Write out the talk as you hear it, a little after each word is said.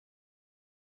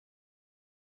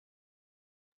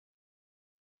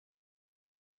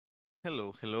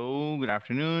Hello, good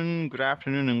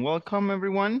afternoon, and welcome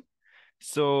everyone.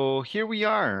 So here we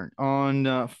are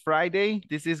on Friday.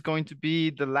 This is going to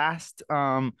be the last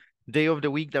day of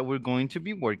the week that we're going to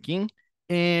be working.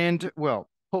 And well,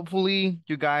 hopefully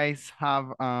you guys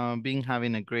have been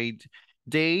having a great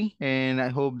day, and I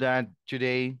hope that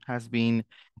today has been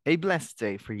a blessed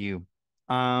day for you.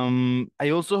 I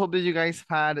also hope that you guys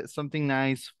had something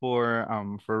nice for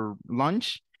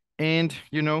lunch and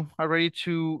are ready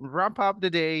to wrap up the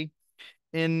day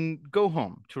and go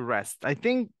home to rest. I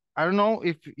don't know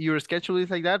if your schedule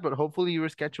is like that, but hopefully your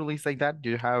schedule is like that.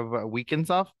 You have weekends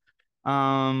off.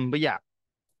 But yeah,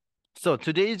 so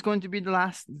today is going to be the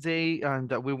last day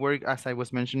that we work, as I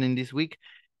was mentioning this week.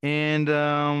 And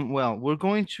well, we're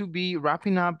going to be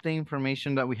wrapping up the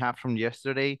information that we have from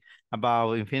yesterday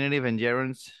about infinitive and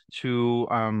gerunds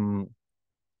to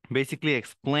basically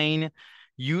explain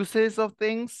uses of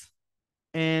things.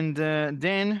 And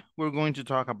then we're going to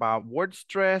talk about word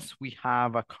stress. We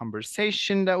have a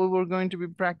conversation that we were going to be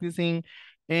practicing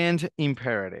and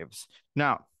imperatives.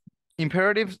 Now,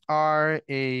 imperatives are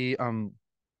a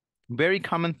very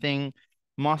common thing,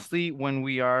 mostly when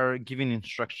we are giving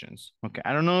instructions. Okay,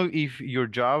 I don't know if your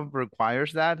job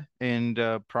requires that, and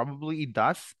probably it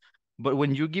does. But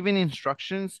when you're giving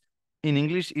instructions in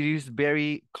English, it is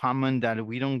very common that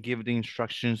we don't give the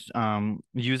instructions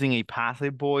using a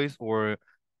passive voice or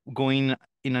going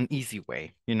in an easy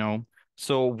way.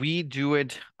 So we do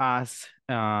it as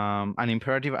an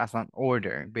imperative, as an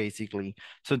order, basically.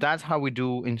 So that's how we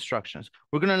do instructions.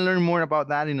 We're going to learn more about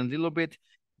that in a little bit.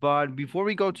 But before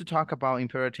we go to talk about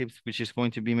imperatives, which is going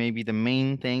to be maybe the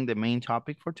main thing, the main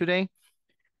topic for today,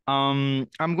 I'm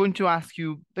going to ask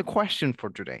you the question for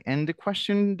today. And the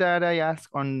question that I ask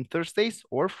on Thursdays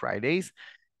or Fridays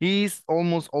is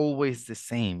almost always the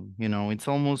same. It's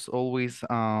almost always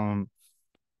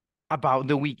about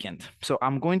the weekend. So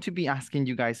I'm going to be asking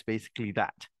you guys basically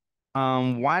that.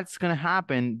 What's gonna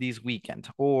happen this weekend?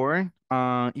 Or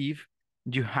if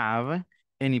you have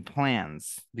any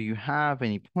plans. Do you have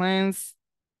any plans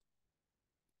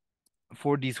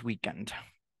for this weekend?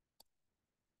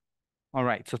 All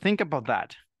right, so think about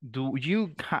that. Do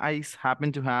you guys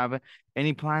happen to have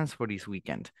any plans for this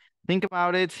weekend? Think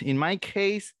about it. In my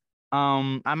case,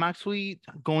 I'm actually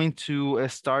going to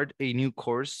start a new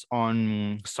course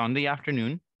on Sunday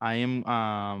afternoon. I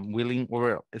am willing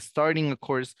or starting a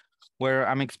course where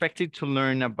I'm expected to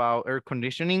learn about air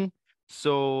conditioning.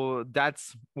 So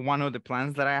that's one of the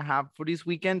plans that I have for this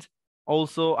weekend.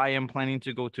 Also, I am planning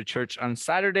to go to church on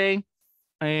Saturday.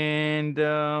 And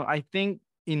I think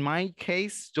in my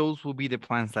case, those will be the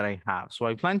plans that I have. So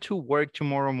I plan to work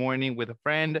tomorrow morning with a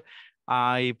friend.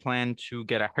 I plan to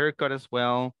get a haircut as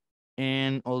well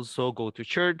and also go to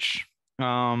church.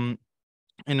 And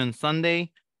on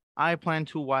Sunday, I plan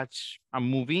to watch a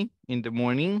movie in the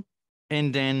morning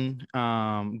and then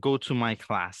go to my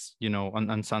class,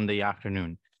 on Sunday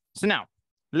afternoon. So now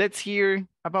let's hear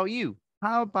about you.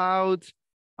 How about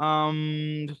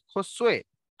Josue?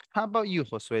 How about you,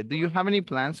 Josue? Do you have any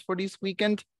plans for this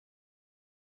weekend?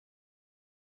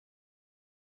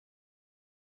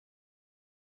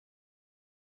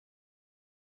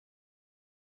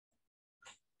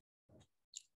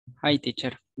 Hi,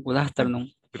 teacher. Good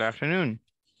afternoon. Good afternoon.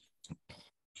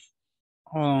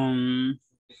 Um,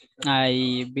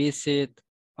 I visit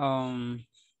um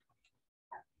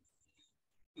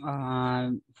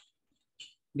uh,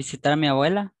 visitar a mi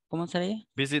abuela. ¿Cómo sería?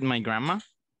 Visit my grandma.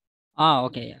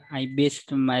 Okay. I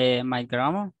visit my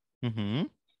grandma. Mm-hmm.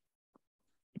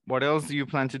 What else do you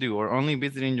plan to do, or only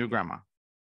visiting your grandma?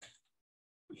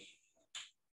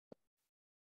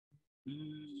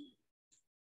 Mm,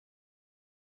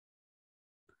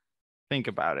 Think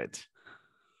about it.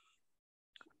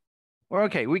 Or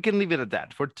okay, we can leave it at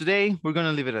that. For today, we're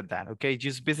gonna leave it at that. Okay,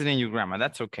 just visiting your grandma.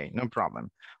 That's okay, no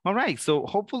problem. All right. So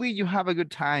hopefully you have a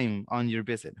good time on your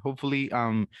visit. Hopefully,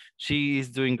 she is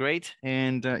doing great,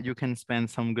 and you can spend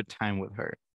some good time with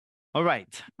her. All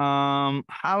right. How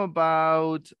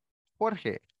about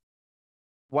Jorge?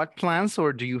 What plans,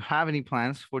 or do you have any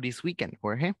plans for this weekend,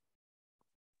 Jorge?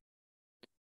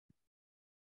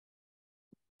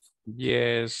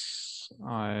 Yes,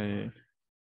 I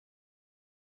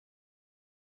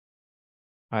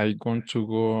going to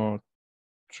go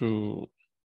to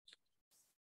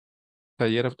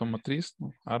taller automotriz.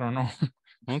 I don't know.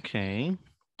 Okay.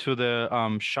 To the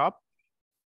shop.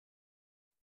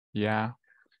 Yeah,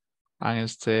 I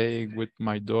stay with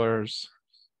my daughters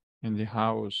in the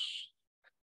house,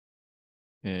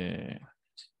 uh,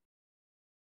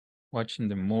 watching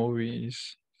the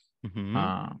movies, Mm-hmm.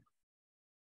 uh,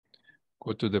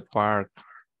 go to the park,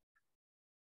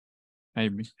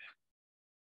 maybe.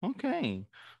 Okay,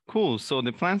 cool. So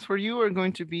the plans for you are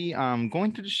going to be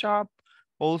going to the shop,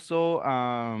 also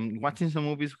watching some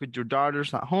movies with your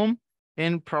daughters at home,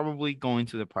 and probably going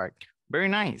to the park. Very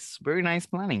nice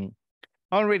planning.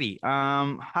 Alrighty,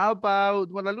 how about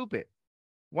Guadalupe?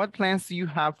 What plans do you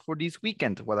have for this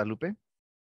weekend, Guadalupe?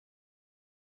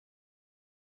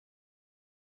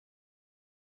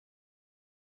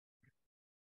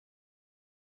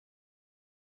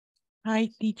 Hi,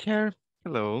 teacher.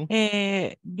 Hello.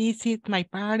 Visit my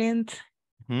parents,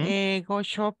 go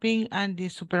shopping at the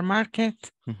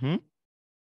supermarket.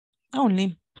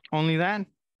 Only. Only that?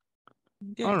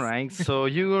 Yes. All right, so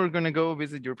you are gonna go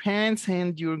visit your parents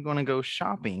and you're gonna go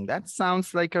shopping. That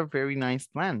sounds like a very nice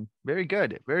plan. Very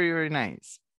good, very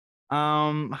nice.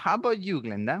 How about you,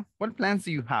 Glenda? What plans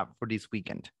do you have for this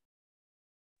weekend?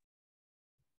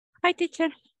 Hi, teacher.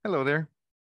 Hello there.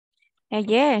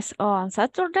 Yes, on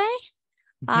Saturday,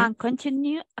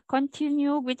 continue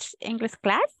with English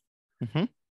class.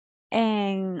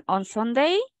 And on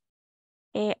Sunday,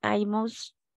 I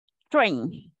must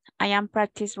train. I am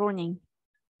practice running.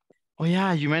 Oh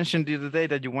yeah, you mentioned the other day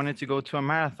that you wanted to go to a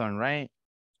marathon, right?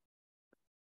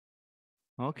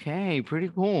 Okay, pretty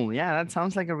cool. Yeah, that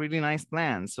sounds like a really nice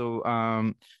plan. So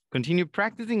continue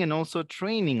practicing and also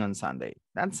training on Sunday.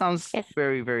 That sounds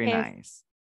very nice.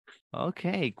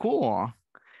 Okay, cool.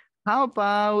 How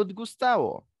about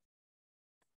Gustavo?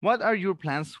 What are your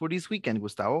plans for this weekend,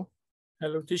 Gustavo?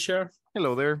 Hello, teacher.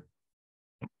 Hello there.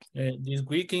 This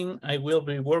weekend I will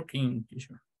be working,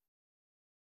 teacher.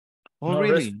 Oh,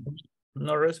 really?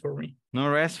 No rest for me. No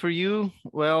rest for you?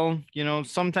 Well, you know,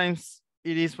 sometimes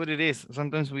it is what it is.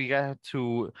 Sometimes we got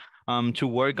to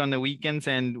work on the weekends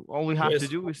and all we have to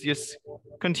do is just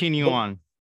continue on.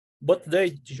 What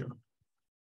day, teacher?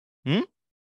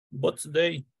 What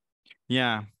day?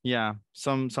 Yeah.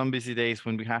 Some busy days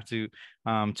when we have to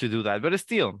do that. But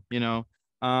still, you know,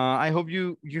 I hope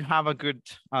you have a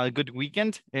good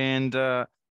weekend, and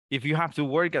if you have to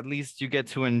work, at least you get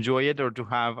to enjoy it or to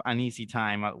have an easy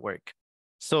time at work.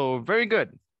 So very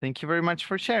good. Thank you very much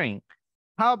for sharing.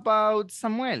 How about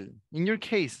Samuel? In your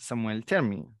case, Samuel, tell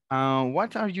me,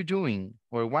 what are you doing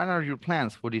or what are your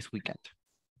plans for this weekend?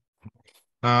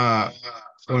 Hola,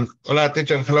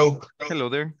 teacher. Hello. Hello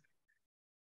there.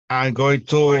 I'm going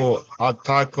to a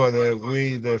taco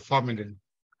with the family.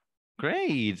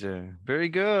 Great, very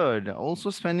good.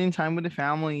 Also spending time with the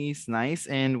family is nice.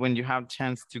 And when you have a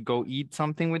chance to go eat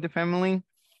something with the family,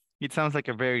 it sounds like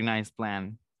a very nice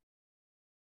plan.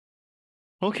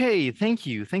 Okay, thank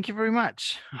you. Thank you very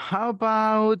much. How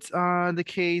about the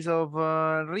case of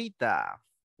Rita?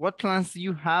 What plans do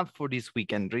you have for this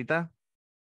weekend, Rita?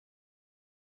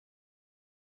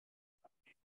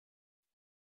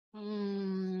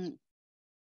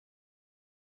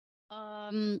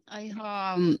 I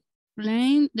have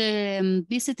planned the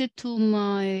visited to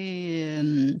my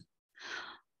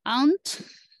aunt.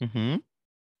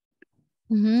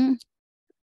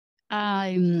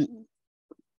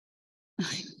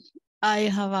 I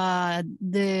have a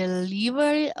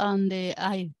delivery on the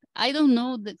I don't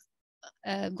know the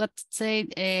what to say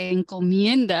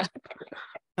encomienda.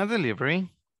 A delivery,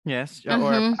 yes,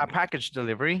 or a package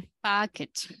delivery.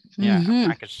 Package. Yeah, a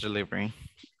package delivery.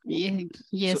 Yeah,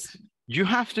 yes. So you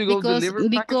have to go deliver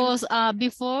because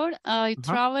before I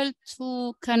traveled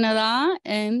to Canada,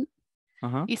 and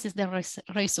this is the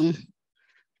reason.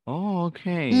 Oh,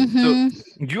 okay. So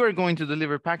you are going to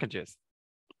deliver packages.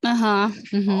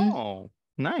 Oh,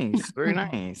 nice. Very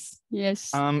nice. Yes.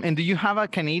 And do you have a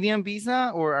Canadian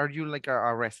visa or are you like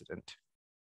a resident?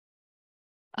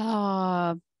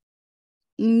 No,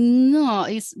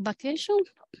 it's vacation.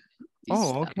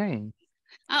 Oh, okay.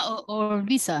 Or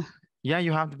visa. Yeah,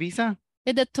 you have the visa?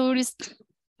 The tourist.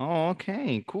 Oh,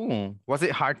 okay, cool. Was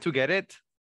it hard to get it?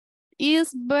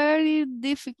 It's very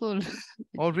difficult.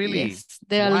 Oh, really? Yes,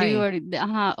 delivery,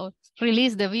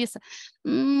 release the visa.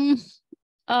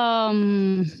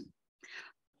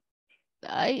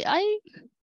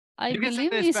 I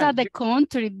believe it's at the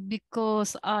country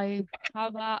because I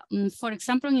have for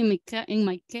example, in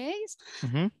my case,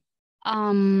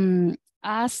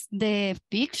 as the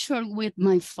picture with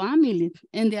my family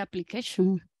in the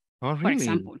application. Oh, really? For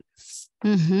example.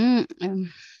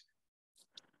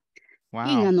 Wow.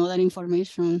 In another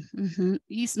information,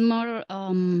 it's more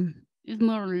long,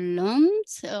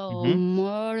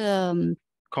 more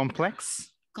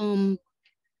complex. The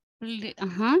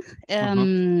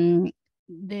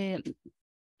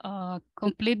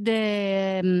complete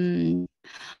the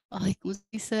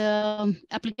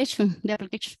application. The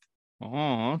application.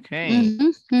 Oh, okay.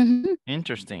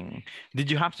 Interesting. Did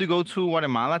you have to go to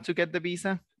Guatemala to get the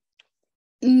visa?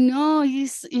 No,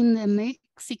 it's in the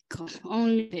Mexico.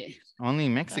 Only. Only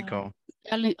Mexico.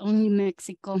 Only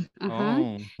Mexico.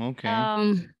 Oh,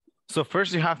 okay. So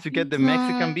first you have to get the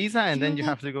Mexican visa and then you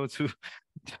have to go to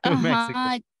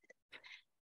Mexico.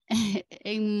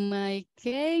 In my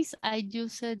case, I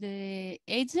use the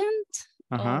agent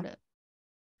or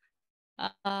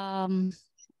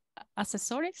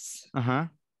assessors.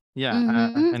 Yeah,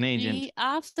 an agent.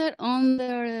 After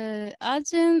under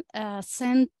agent,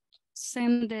 send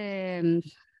the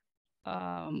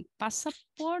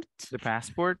passport. The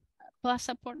passport?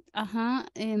 Passport,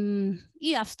 and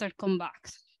after come back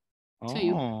to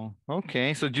you. Oh,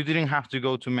 okay. So you didn't have to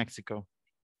go to Mexico?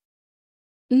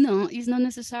 No, it's not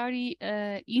necessary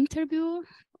interview,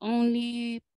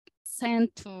 only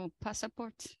send to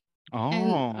passport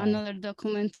and another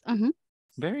document.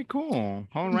 Very cool.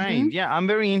 All right. Yeah, I'm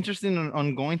very interested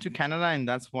on going to Canada, and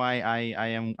that's why I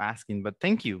am asking. But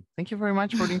thank you. Thank you very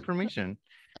much for the information.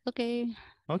 Okay.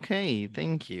 Okay,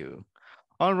 thank you.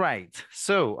 All right.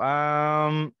 So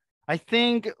I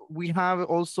think we have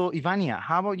also Ivania.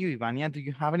 How about you, Ivania? Do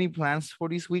you have any plans for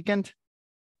this weekend?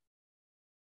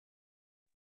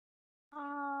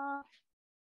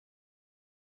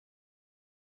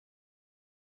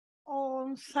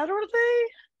 On Saturday,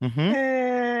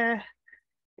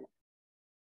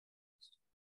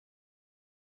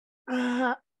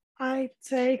 I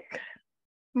take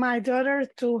my daughter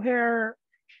to her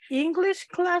English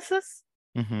classes.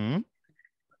 And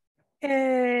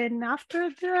after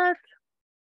that,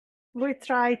 we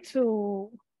try to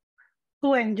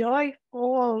enjoy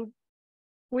all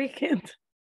weekend.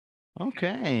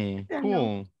 Okay,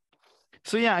 cool.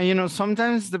 So yeah, you know,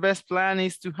 sometimes the best plan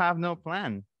is to have no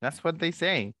plan. That's what they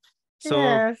say. So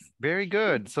yes. Very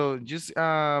good. So just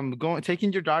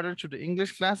taking your daughter to the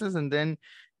English classes and then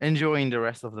enjoying the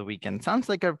rest of the weekend. Sounds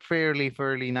like a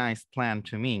fairly nice plan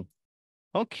to me.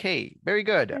 Okay, very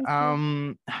good.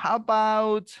 How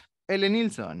about Ellen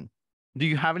Nilsson? Do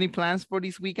you have any plans for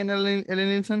this weekend, Ellen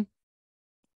Nilsson?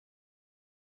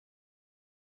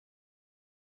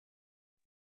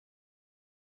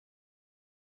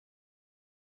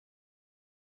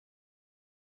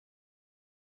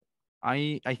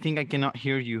 I think I cannot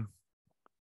hear you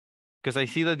because I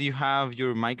see that you have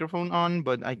your microphone on,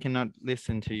 but I cannot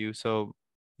listen to you. So,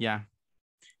 yeah.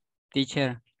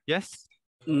 Teacher. Yes.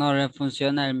 No le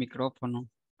funciona el micrófono.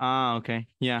 Ah, okay.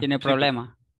 Yeah. Tiene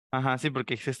problema. Ajá, sí,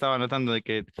 porque se estaba notando de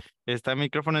que está el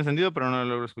micrófono encendido, pero no lo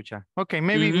logro escuchar. Okay,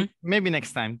 maybe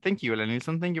next time. Thank you, Ellen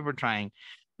Nilsson. Thank you for trying.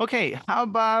 Okay, how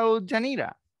about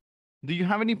Janira? Do you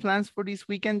have any plans for this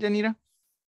weekend, Janira?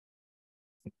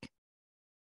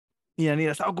 Y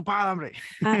Janira está ocupada, hombre.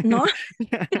 No,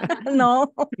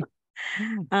 no.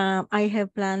 I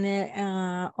have planned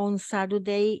on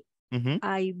Saturday,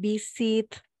 I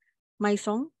visit my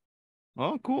son.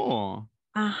 Oh, cool.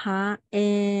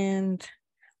 And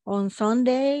on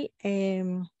Sunday,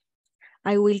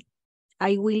 I will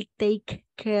take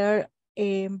care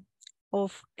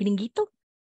of Gringuito.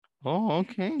 Oh,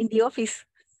 okay. In the office.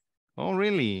 Oh,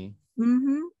 really?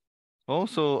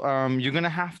 Also, you're gonna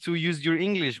have to use your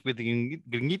English with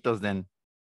gringuitos then.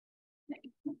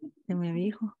 Se me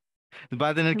dijo. ¿Va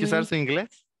a tener que usar su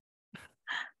inglés?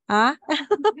 ¿Ah?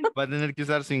 ¿Va a tener que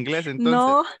usar su inglés entonces?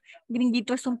 No,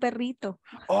 Gringuito es un perrito.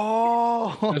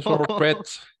 Oh. It's for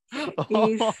pets.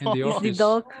 It's the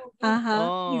dog.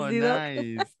 Oh,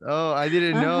 nice. Oh, I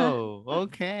didn't know.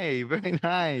 Okay, very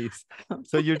nice.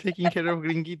 So you're taking care of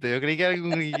Gringuito. Yo creí que era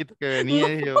algún Gringuito que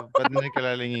venía y yo va a tener que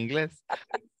hablar en inglés.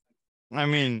 I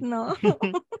mean. No.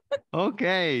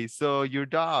 Okay, so your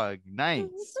dog. Nice.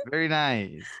 Very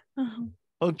nice.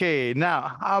 Okay,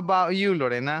 now, how about you,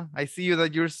 Lorena? I see you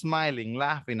that you're smiling,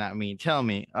 laughing at me. Tell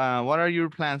me, what are your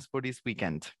plans for this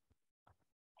weekend?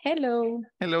 Hello.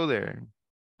 Hello there.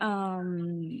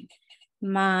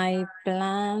 My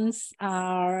plans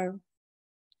are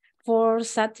for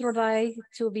Saturday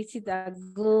to visit a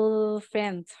good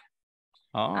friend.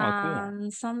 Oh, cool.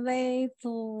 Sunday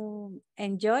to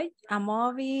enjoy a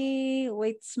movie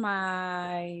with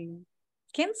my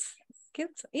kids,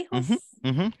 hijos.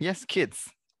 Yes, kids.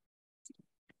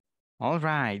 All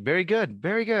right, very good,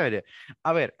 very good.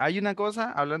 A ver, hay una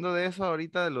cosa, hablando de eso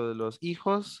ahorita, de lo de los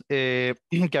hijos, que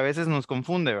a veces nos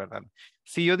confunde, ¿verdad?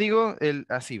 Si yo digo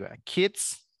así, va,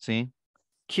 kids, ¿sí?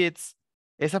 Kids,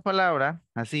 esa palabra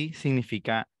así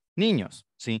significa niños,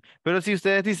 ¿sí? Pero si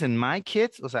ustedes dicen my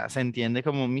kids, o sea, se entiende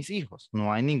como mis hijos,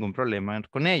 no hay ningún problema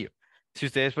con ello. Si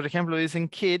ustedes, por ejemplo, dicen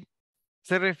kid,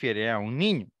 se refiere a un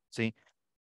niño, ¿sí?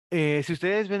 Si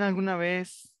ustedes ven alguna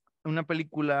vez una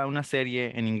película, una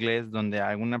serie en inglés donde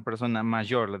alguna persona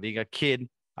mayor le diga kid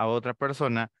a otra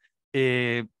persona,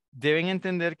 deben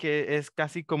entender que es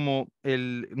casi como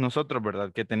nosotros,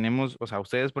 ¿verdad? Que tenemos, o sea,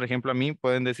 ustedes, por ejemplo, a mí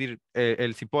pueden decir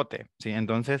el cipote, ¿sí?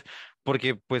 Entonces,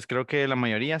 porque pues creo que la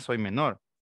mayoría soy menor.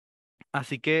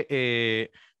 Así que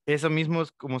eso mismo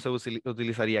es como se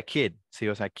utilizaría kid, ¿sí?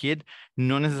 O sea, kid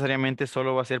no necesariamente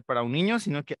solo va a ser para un niño,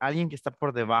 sino que alguien que está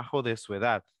por debajo de su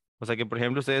edad. O sea que, por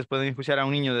ejemplo, ustedes pueden escuchar a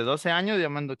un niño de 12 años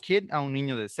llamando kid a un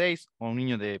niño de 6 o a un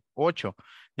niño de 8.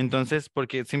 Entonces,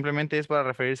 porque simplemente es para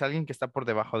referirse a alguien que está por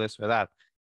debajo de su edad.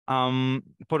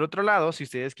 Por otro lado, si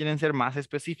ustedes quieren ser más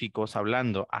específicos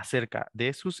hablando acerca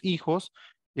de sus hijos,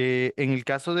 en el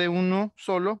caso de un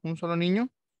solo niño,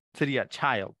 sería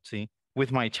child, ¿sí? With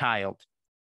my child.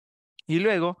 Y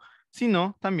luego, si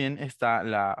no, también está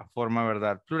la forma,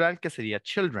 ¿verdad? Plural, que sería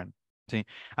children, ¿sí?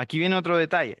 Aquí viene otro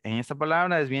detalle. En esta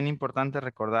palabra es bien importante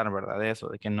recordar, ¿verdad? Eso,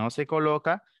 de que no se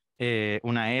coloca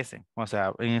una S. O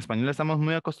sea, en español estamos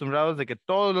muy acostumbrados de que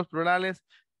todos los plurales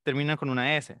terminan con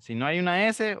una S. Si no hay una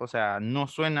S, o sea, no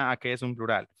suena a que es un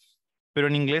plural. Pero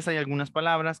en inglés hay algunas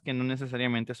palabras que no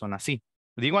necesariamente son así.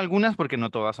 Digo algunas porque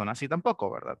no todas son así tampoco,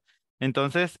 ¿verdad?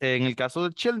 Entonces, en el caso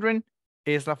de children,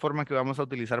 es la forma que vamos a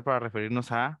utilizar para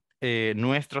referirnos a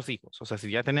nuestros hijos. O sea,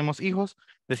 si ya tenemos hijos,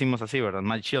 decimos así, ¿verdad?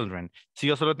 My children. Si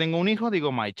yo solo tengo un hijo,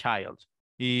 digo my child.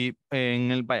 Y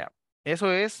vaya,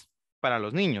 eso es para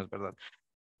los niños, ¿verdad?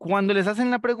 Cuando les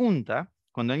hacen la pregunta,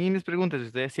 cuando alguien les pregunta si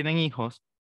ustedes tienen hijos,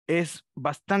 es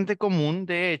bastante común,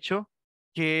 de hecho,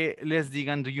 que les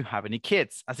digan, ¿Do you have any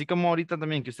kids? Así como ahorita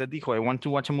también que usted dijo, I want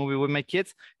to watch a movie with my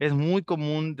kids, es muy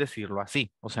común decirlo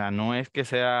así. O sea, no es que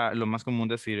sea lo más común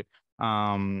decir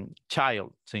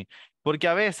child, ¿sí? Porque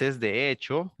a veces, de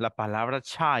hecho, la palabra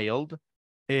child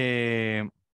eh,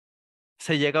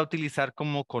 se llega a utilizar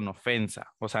como con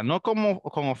ofensa, o sea, no como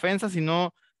con ofensa,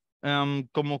 sino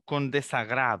como con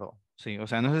desagrado, sí, o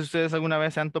sea, no sé si ustedes alguna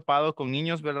vez se han topado con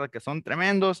niños, ¿verdad? Que son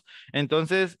tremendos,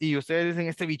 entonces, y ustedes dicen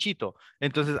este bichito,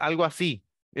 entonces algo así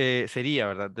sería,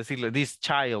 ¿verdad? Decirle this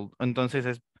child, entonces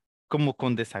es como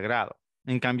con desagrado.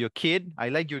 En cambio, kid,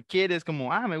 I like your kid, es como,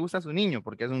 me gusta su niño,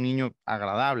 porque es un niño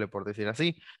agradable, por decir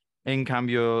así. En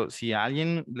cambio, si a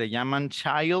alguien le llaman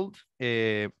child,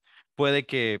 puede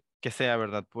que sea,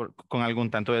 ¿verdad? Con algún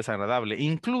tanto desagradable.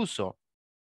 Incluso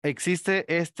existe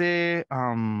este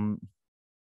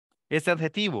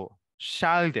adjetivo,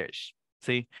 childish,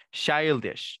 ¿sí?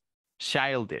 Childish,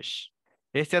 childish.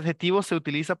 Este adjetivo se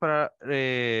utiliza para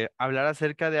hablar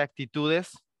acerca de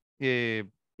actitudes eh,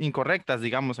 incorrectas,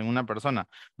 digamos, en una persona.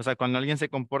 O sea, cuando alguien se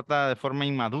comporta de forma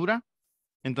inmadura,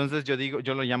 entonces yo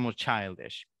lo llamo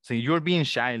childish. Sí, you're being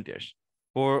childish.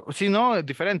 O si no, es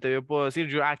diferente. Yo puedo decir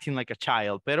you're acting like a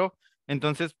child, pero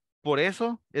entonces por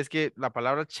eso es que la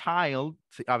palabra child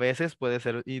a veces puede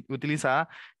ser utilizada,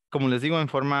 como les digo, en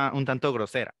forma un tanto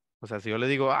grosera. O sea, si yo le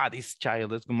digo, this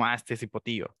child, es como, este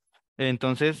cipotillo.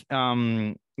 Entonces,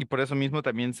 y por eso mismo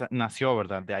también nació,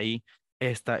 ¿verdad? De ahí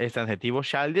este adjetivo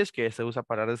childish que se usa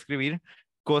para describir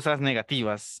cosas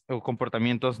negativas o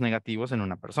comportamientos negativos en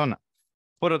una persona.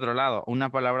 Por otro lado, una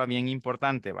palabra bien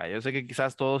importante, vaya, yo sé que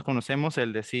quizás todos conocemos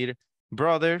el decir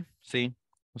brother, sí,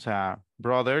 o sea,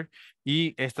 brother,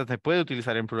 y esta se puede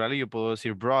utilizar en plural y yo puedo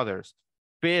decir brothers,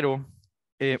 pero,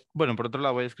 bueno, por otro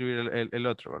lado voy a escribir el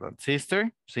otro, ¿verdad?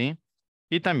 Sister, sí,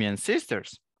 y también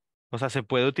sisters, o sea, se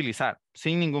puede utilizar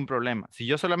sin ningún problema. Si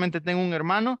yo solamente tengo un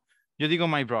hermano, yo digo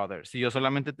my brother. Si yo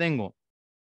solamente tengo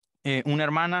una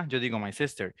hermana, yo digo my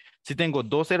sister. Si tengo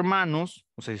dos hermanos,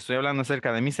 o sea, si estoy hablando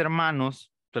acerca de mis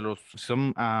hermanos, si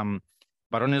son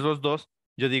varones los dos,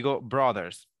 yo digo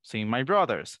brothers, sí, my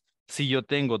brothers. Si yo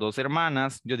tengo dos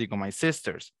hermanas, yo digo my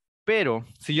sisters. Pero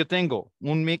si yo tengo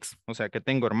un mix, o sea, que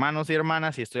tengo hermanos y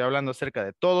hermanas y estoy hablando acerca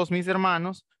de todos mis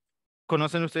hermanos,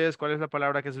 ¿conocen ustedes cuál es la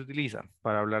palabra que se utiliza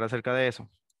para hablar acerca de eso?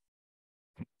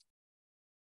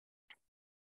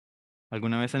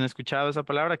 ¿Alguna vez han escuchado esa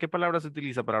palabra? ¿Qué palabra se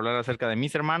utiliza para hablar acerca de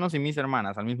mis hermanos y mis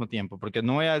hermanas al mismo tiempo? Porque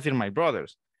no voy a decir my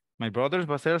brothers. My brothers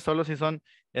va a ser solo si son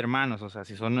hermanos, o sea,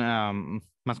 si son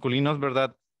masculinos,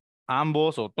 ¿verdad?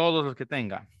 Ambos o todos los que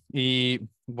tenga. Y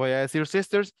voy a decir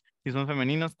sisters si son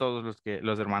femeninos, todos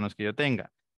los hermanos que yo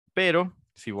tenga. Pero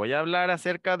si voy a hablar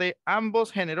acerca de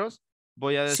ambos géneros,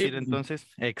 voy a decir entonces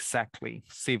exactly,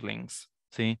 siblings,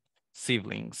 ¿sí?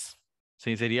 Siblings.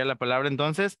 Sí, sería la palabra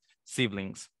entonces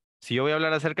siblings. Si yo voy a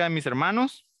hablar acerca de mis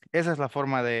hermanos, esa es la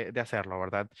forma de hacerlo,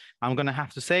 ¿verdad? I'm gonna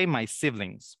have to say my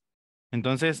siblings.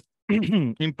 Entonces,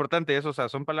 importante eso, o sea,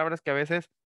 son palabras que a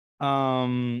veces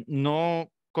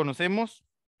no conocemos,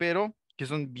 pero que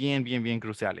son bien, bien, bien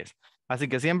cruciales. Así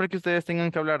que siempre que ustedes tengan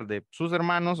que hablar de sus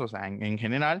hermanos, o sea, en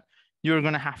general, you're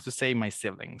gonna have to say my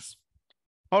siblings.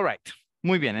 All right,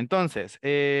 muy bien, entonces,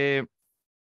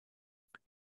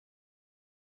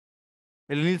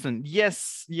 El Nilsson,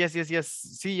 yes.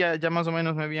 Sí, ya más o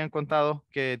menos me habían contado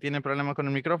que tiene problema con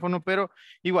el micrófono, pero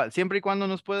igual, siempre y cuando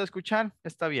nos pueda escuchar,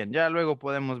 está bien. Ya luego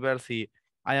podemos ver si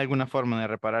hay alguna forma de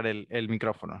reparar el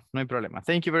micrófono. No hay problema.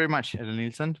 Thank you very much, El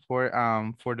Nilsson, for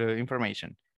the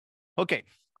information. Ok,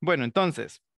 bueno,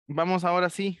 entonces, vamos ahora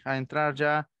sí a entrar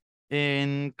ya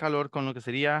en calor con lo que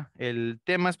sería el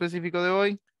tema específico de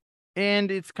hoy. And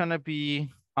it's gonna be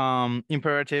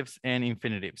imperatives and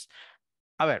infinitives.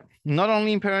 A ver, not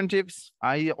only imperatives,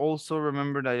 I also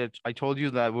remember that I told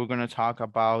you that we're going to talk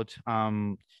about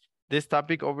this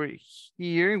topic over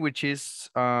here, which is,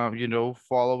 you know,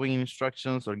 following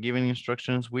instructions or giving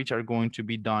instructions, which are going to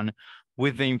be done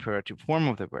with the imperative form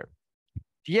of the verb.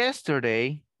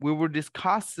 Yesterday, we were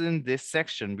discussing this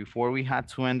section before we had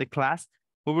to end the class.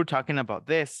 We were talking about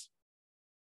this,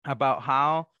 about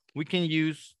how we can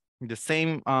use the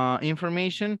same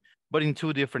information, but in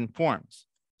two different forms.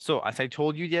 So as I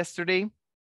told you yesterday,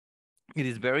 it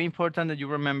is very important that you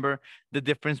remember the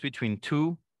difference between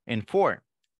 2 and 4.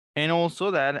 And also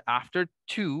that after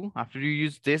you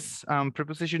use this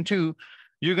preposition to,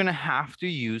 you're going to have to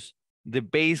use the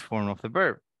base form of the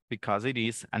verb because it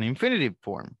is an infinitive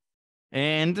form.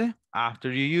 And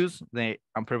after you use the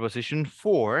preposition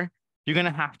for, you're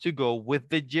going to have to go with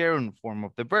the gerund form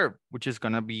of the verb, which is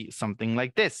going to be something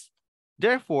like this.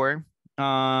 Therefore,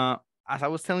 as I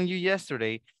was telling you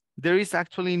yesterday, there is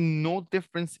actually no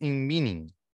difference in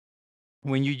meaning.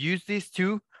 When you use these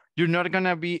two, you're not going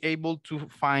to be able to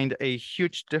find a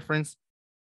huge difference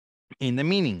in the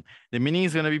meaning. The meaning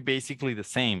is going to be basically the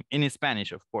same in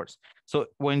Spanish, of course. So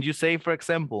when you say, for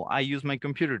example, I use my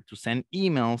computer to send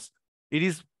emails, it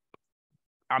is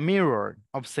a mirror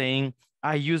of saying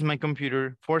I use my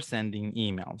computer for sending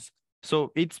emails.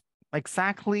 So it's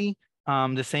exactly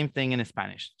the same thing in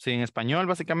Spanish. Sí, en español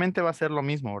básicamente va a ser lo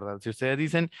mismo, ¿verdad? Si ustedes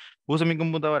dicen, uso mi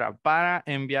computadora para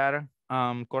enviar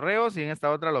correos, y en esta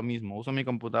otra lo mismo, uso mi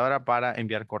computadora para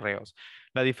enviar correos.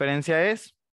 La diferencia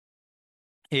es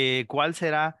cuál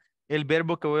será el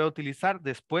verbo que voy a utilizar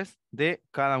después de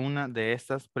cada una de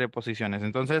estas preposiciones.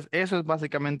 Entonces, eso es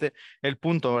básicamente el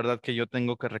punto, ¿verdad? Que yo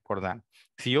tengo que recordar.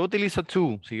 Si yo utilizo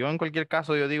to, si yo en cualquier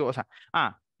caso yo digo, o sea,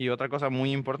 y otra cosa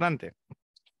muy importante,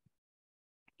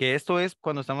 que esto es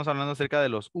cuando estamos hablando acerca de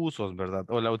los usos, ¿verdad?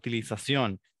 O la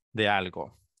utilización de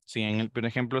algo. Si por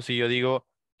ejemplo, si yo digo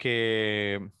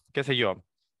que, qué sé yo,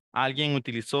 alguien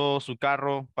utilizó su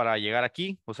carro para llegar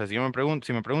aquí, o sea, si me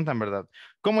preguntan, ¿verdad?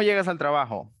 ¿Cómo llegas al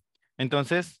trabajo?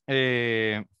 Entonces,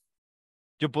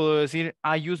 yo puedo decir,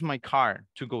 I use my car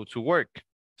to go to work,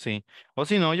 ¿sí? O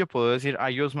si no, yo puedo decir,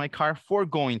 I use my car for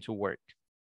going to work,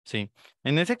 ¿sí?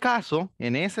 En ese caso,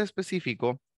 en ese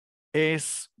específico,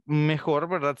 es mejor,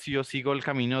 ¿verdad? Si yo sigo el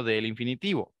camino del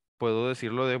infinitivo. Puedo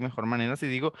decirlo de mejor manera si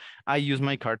digo, I use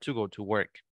my car to go to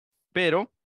work.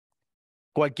 Pero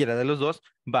cualquiera de los dos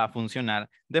va a funcionar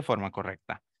de forma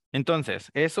correcta.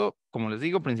 Entonces, eso, como les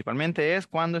digo, principalmente es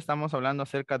cuando estamos hablando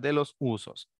acerca de los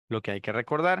usos. Lo que hay que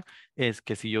recordar es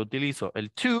que si yo utilizo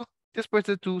el to, después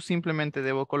de to simplemente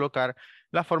debo colocar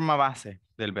la forma base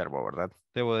del verbo, ¿verdad?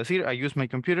 Debo decir, I use my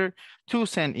computer to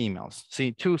send emails.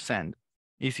 Sí, to send.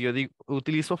 Y si yo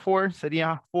utilizo for,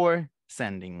 sería for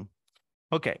sending.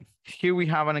 Okay, here we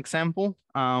have an example.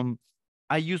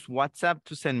 I use WhatsApp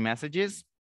to send messages.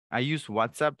 I use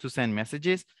WhatsApp to send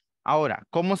messages. Ahora,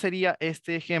 ¿cómo sería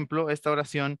este ejemplo, esta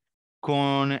oración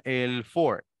con el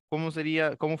for? ¿Cómo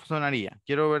sonaría?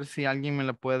 Quiero ver si alguien me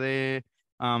lo puede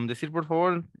decir, por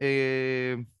favor.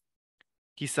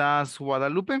 Quizás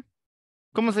Guadalupe.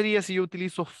 ¿Cómo sería si yo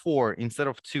utilizo for instead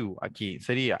of to aquí?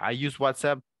 Sería, I use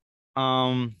WhatsApp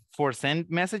for send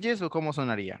messages, ¿o cómo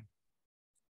sonaría?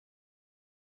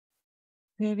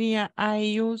 Sería,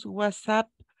 I use WhatsApp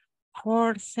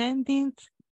for sending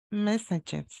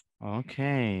messages.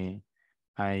 Okay.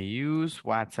 I use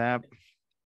WhatsApp.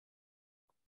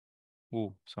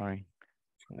 Sorry.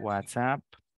 WhatsApp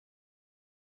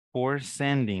for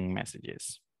sending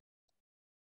messages.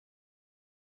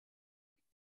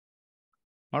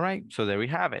 All right, so there we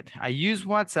have it. I use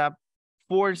WhatsApp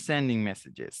for sending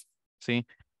messages. ¿Sí?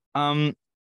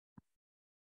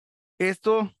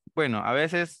 Esto, bueno, a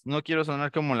veces no quiero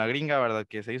sonar como la gringa, ¿verdad?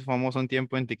 Que se hizo famoso un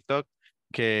tiempo en TikTok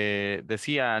que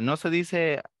decía, no se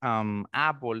dice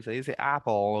Apple, se dice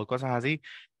Apple o cosas así,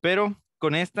 pero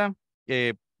con esta,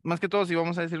 más que todo si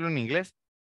vamos a decirlo en inglés,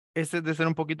 es de ser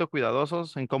un poquito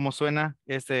cuidadosos en cómo suena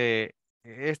este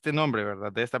nombre,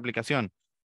 ¿verdad? De esta aplicación.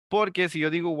 Porque si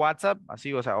yo digo WhatsApp,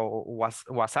 así, o sea, o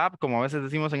WhatsApp, como a veces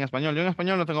decimos en español, yo en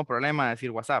español no tengo problema de decir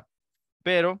WhatsApp,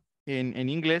 pero en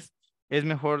inglés es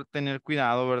mejor tener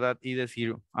cuidado, ¿verdad? Y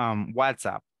decir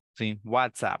WhatsApp, ¿sí?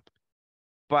 WhatsApp.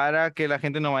 para que la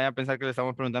gente no vaya a pensar que le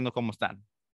estamos preguntando cómo están.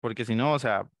 Porque si no, o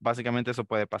sea, básicamente eso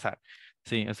puede pasar.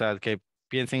 Sí, o sea, que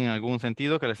piensen en algún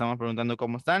sentido que le estamos preguntando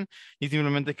cómo están y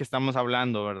simplemente que estamos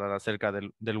hablando, ¿verdad? Acerca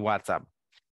del WhatsApp.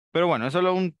 Pero bueno, es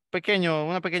solo una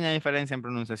pequeña diferencia en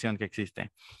pronunciación que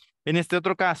existe. En este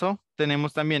otro caso,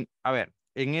 tenemos también, a ver,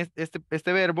 en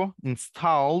este verbo,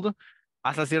 installed,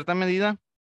 hasta cierta medida,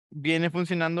 viene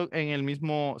funcionando en el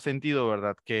mismo sentido,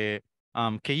 ¿verdad? Que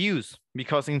use,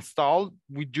 because installed,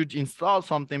 you install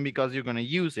something because you're going to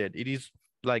use it. It is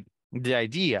like the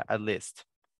idea, at least.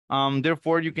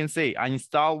 Therefore, you can say, I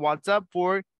install WhatsApp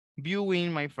for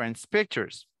viewing my friend's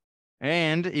pictures.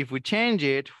 And if we change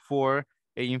it for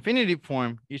an infinitive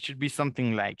form, it should be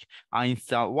something like, I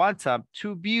install WhatsApp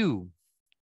to view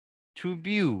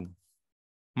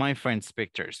my friend's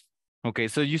pictures. Okay,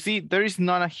 so you see, there is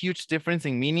not a huge difference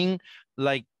in meaning,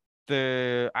 like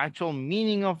the actual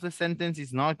meaning of the sentence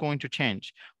is not going to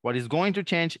change. What is going to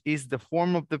change is the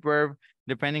form of the verb,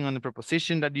 depending on the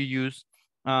preposition that you use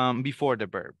before the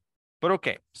verb. But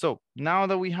okay, so now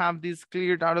that we have this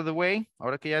cleared out of the way,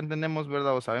 ahora que ya entendemos,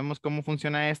 ¿verdad? O sabemos cómo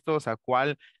funciona esto, o sea,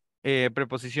 cuál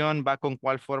preposición va con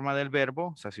cuál forma del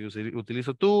verbo, o sea, si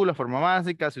utilizo tú, la forma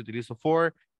básica, si utilizo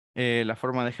for, la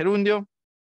forma de gerundio,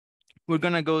 we're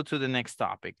gonna go to the next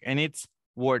topic, and it's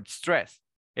word stress.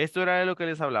 Esto era de lo que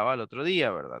les hablaba el otro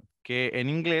día, ¿verdad? Que en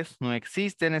inglés no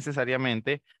existe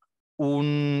necesariamente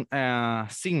un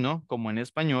signo como en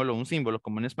español o un símbolo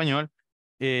como en español,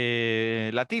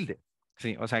 la tilde.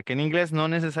 Sí, o sea que en inglés no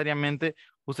necesariamente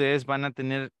ustedes van a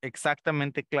tener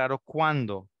exactamente claro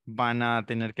cuándo van a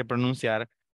tener que pronunciar,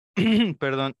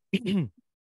 perdón,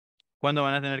 cuándo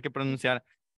van a tener que pronunciar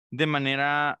de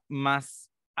manera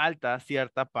más alta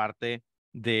cierta parte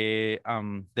de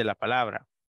la palabra.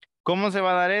 ¿Cómo se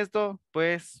va a dar esto?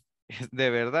 Pues de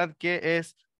verdad que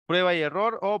es prueba y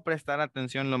error o prestar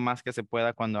atención lo más que se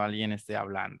pueda cuando alguien esté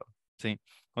hablando, ¿sí?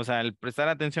 O sea, el prestar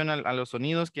atención a los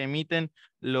sonidos que emiten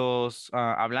los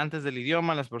hablantes del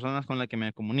idioma, las personas con las que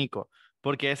me comunico,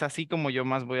 porque es así como yo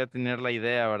más voy a tener la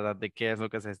idea, ¿verdad?, de qué es lo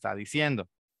que se está diciendo.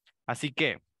 Así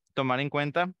que tomar en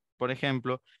cuenta, por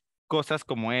ejemplo, cosas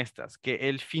como estas, que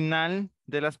el final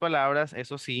de las palabras,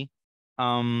 eso sí,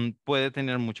 puede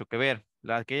tener mucho que ver.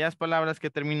 Aquellas palabras que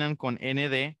terminan con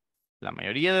nd, la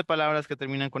mayoría de palabras que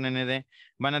terminan con nd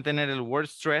van a tener el word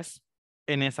stress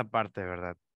en esa parte,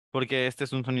 ¿verdad? Porque este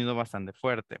es un sonido bastante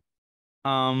fuerte.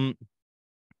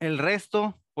 El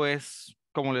resto, pues,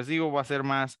 como les digo, va a ser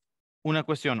más una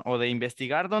cuestión o de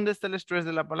investigar dónde está el estrés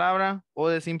de la palabra o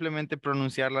de simplemente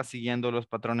pronunciarla siguiendo los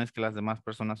patrones que las demás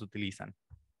personas utilizan.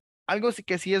 Algo sí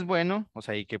que sí es bueno, o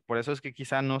sea, y que por eso es que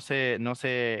quizá no se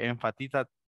enfatiza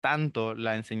tanto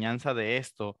la enseñanza de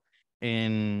esto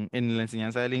en la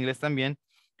enseñanza del inglés también,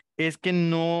 es que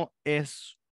no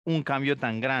es un cambio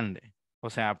tan grande. O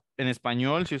sea, en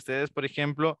español, si ustedes, por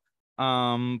ejemplo,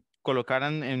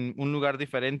 colocaran en un lugar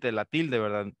diferente la tilde,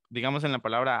 ¿verdad? Digamos en la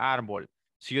palabra árbol.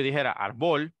 Si yo dijera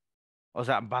árbol, o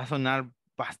sea, va a sonar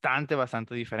bastante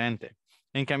diferente.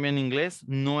 En cambio, en inglés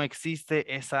no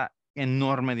existe esa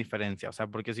enorme diferencia. O sea,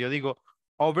 porque si yo digo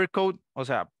overcoat, o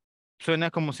sea,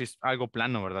 suena como si es algo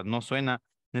plano, ¿verdad? No suena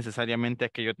necesariamente a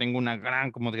que yo tengo una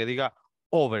gran, como que diga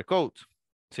overcoat.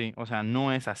 Sí, o sea,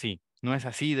 no es así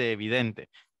de evidente.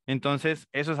 Entonces,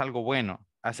 eso es algo bueno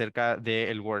acerca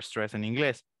del word stress en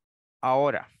inglés.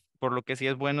 Ahora, por lo que sí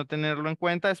es bueno tenerlo en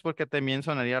cuenta es porque también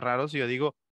sonaría raro si yo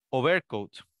digo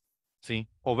overcoat, ¿sí?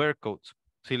 Overcoat.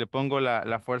 Si le pongo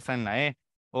la fuerza en la E.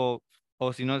 O,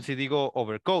 o si no, si digo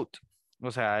overcoat.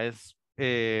 O sea, es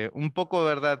un poco,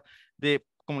 ¿verdad? De,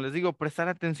 como les digo, prestar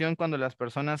atención cuando las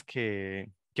personas que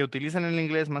utilizan el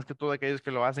inglés, más que todo aquellos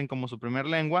que lo hacen como su primer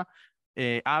lengua,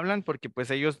 hablan porque pues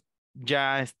ellos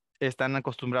ya están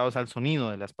acostumbrados al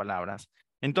sonido de las palabras.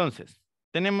 Entonces,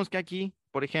 tenemos que aquí,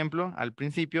 por ejemplo, al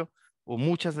principio, o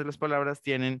muchas de las palabras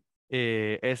tienen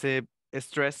ese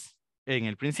stress en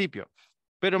el principio.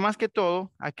 Pero más que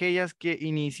todo, aquellas que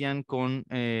inician con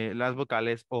las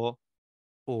vocales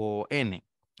o N.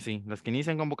 Sí, las que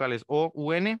inician con vocales O,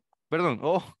 U, N, perdón,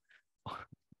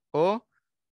 O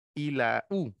y la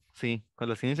U. Sí, con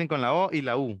las que inician con la O y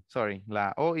la U, sorry,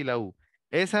 la O y la U.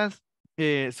 Esas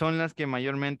son las que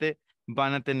mayormente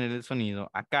van a tener el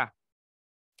sonido acá.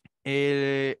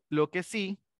 Lo que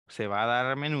sí se va a dar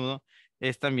a menudo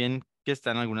es también que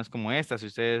están algunas como estas. Si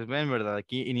ustedes ven, ¿verdad?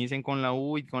 Aquí inician con la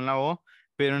U y con la O,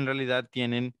 pero en realidad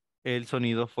tienen el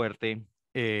sonido fuerte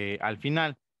al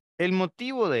final. El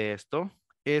motivo de esto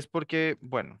es porque,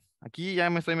 bueno, aquí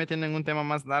ya me estoy metiendo en un tema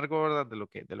más largo, ¿verdad?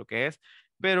 De lo que es,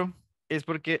 pero es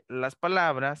porque las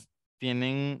palabras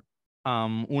tienen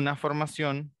una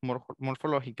formación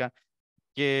morfológica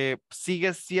que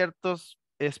sigue ciertos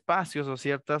espacios o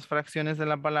ciertas fracciones de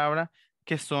la palabra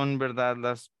que son, ¿verdad?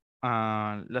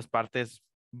 Las partes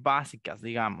básicas,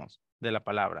 digamos, de la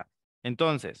palabra.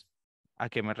 Entonces, ¿a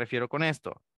qué me refiero con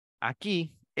esto?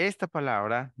 Aquí, esta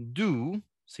palabra, do,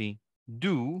 ¿sí?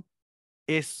 Do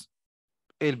es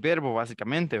el verbo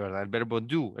básicamente, ¿verdad? El verbo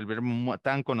do, el verbo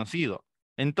tan conocido.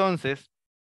 Entonces,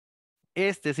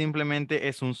 este simplemente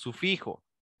es un sufijo.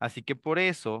 Así que por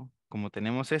eso, como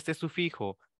tenemos este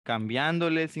sufijo,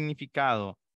 cambiándole el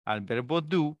significado al verbo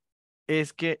do,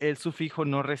 es que el sufijo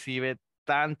no recibe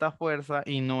tanta fuerza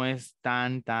y no es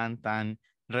tan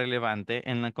relevante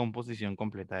en la composición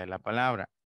completa de la palabra.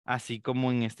 Así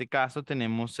como en este caso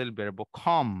tenemos el verbo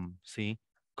come, ¿sí?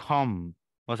 Come.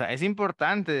 O sea, es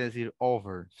importante decir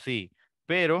over, sí,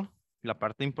 pero la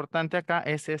parte importante acá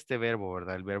es este verbo,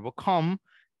 ¿verdad? El verbo come.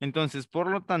 Entonces, por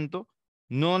lo tanto,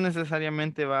 no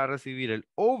necesariamente va a recibir el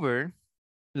over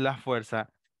la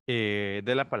fuerza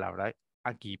de la palabra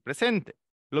aquí presente.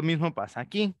 Lo mismo pasa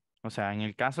aquí. O sea, en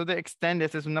el caso de extend,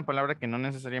 esta es una palabra que no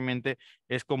necesariamente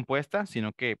es compuesta,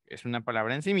 sino que es una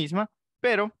palabra en sí misma,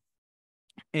 pero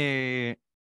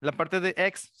la parte de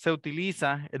ex se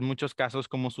utiliza en muchos casos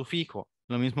como sufijo,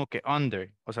 lo mismo que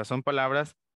under. O sea, son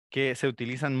palabras que se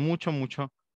utilizan mucho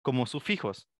como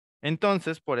sufijos.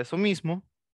 Entonces, por eso mismo,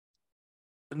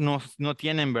 no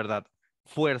tienen, ¿verdad?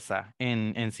 Fuerza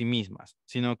en sí mismas,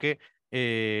 sino que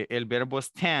el verbo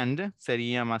stand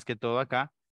sería más que todo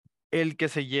acá el que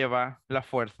se lleva la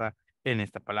fuerza en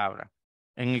esta palabra.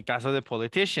 En el caso de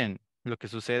politician, lo que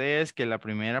sucede es que la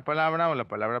primera palabra o la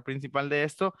palabra principal de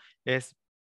esto es,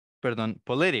 perdón,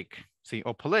 politic, sí,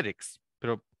 o politics,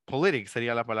 pero politics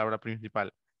sería la palabra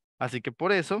principal. Así que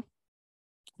por eso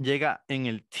llega en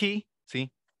el T,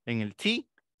 ¿sí? En el T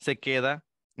se queda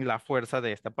la fuerza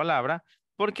de esta palabra,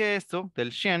 porque esto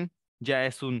del shen ya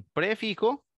es un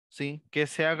prefijo, ¿sí? Que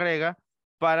se agrega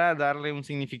para darle un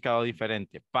significado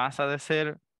diferente. Pasa de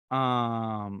ser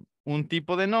un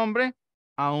tipo de nombre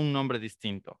a un nombre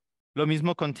distinto. Lo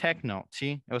mismo con techno,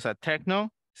 ¿sí? O sea,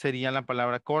 techno sería la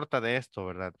palabra corta de esto,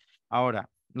 ¿verdad? Ahora,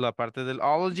 la parte del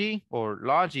ology o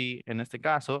logy en este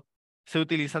caso se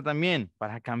utiliza también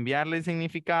para cambiarle el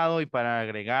significado y para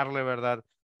agregarle, ¿verdad?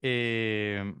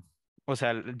 O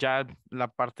sea, ya la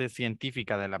parte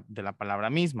científica de la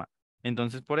palabra misma.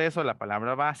 Entonces, por eso la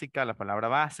palabra básica, la palabra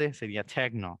base sería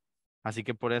techno. Así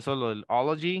que por eso lo del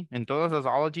ology, en todas las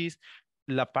ologies,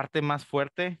 la parte más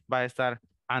fuerte va a estar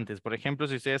antes. Por ejemplo,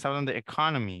 si ustedes hablan de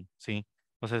economy, ¿sí?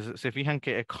 O sea, se fijan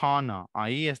que econo,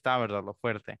 ahí está, ¿verdad? Lo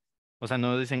fuerte. O sea,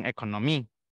 no dicen economy,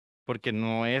 porque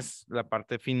no es la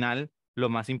parte final lo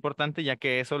más importante, ya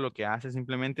que eso lo que hace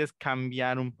simplemente es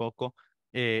cambiar un poco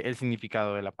el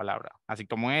significado de la palabra. Así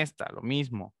como esta, lo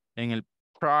mismo. En el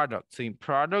product, sí,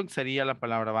 product sería la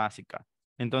palabra básica.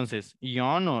 Entonces,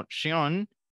 ion o shion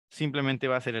simplemente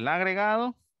va a ser el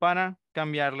agregado para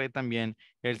cambiarle también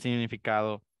el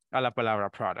significado a la palabra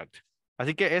product.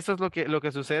 Así que eso es lo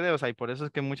que sucede, o sea, y por eso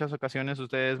es que en muchas ocasiones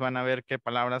ustedes van a ver qué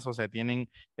palabras, o sea, tienen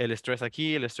el estrés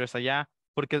aquí, el estrés allá,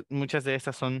 porque muchas de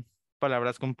estas son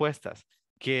palabras compuestas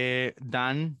que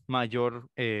dan mayor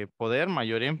poder,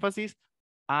 mayor énfasis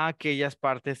a aquellas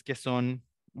partes que son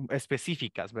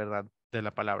específicas, ¿verdad? De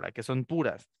la palabra, que son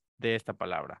puras de esta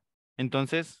palabra.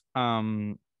 Entonces,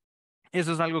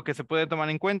 eso es algo que se puede tomar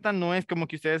en cuenta. No es como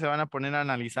que ustedes se van a poner a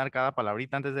analizar cada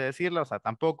palabrita antes de decirla, o sea,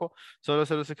 tampoco. Solo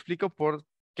se los explico por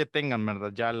que tengan,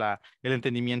 ¿verdad? Ya el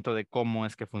entendimiento de cómo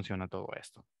es que funciona todo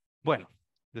esto. Bueno,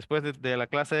 después de la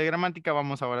clase de gramática,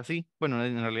 vamos ahora sí. Bueno,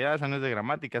 en realidad esa no es de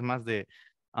gramática, es más de,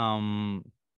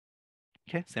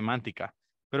 ¿qué? Semántica.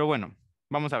 Pero bueno,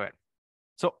 vamos a ver.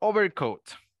 So,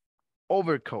 overcoat.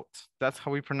 Overcoat. That's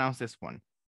how we pronounce this one.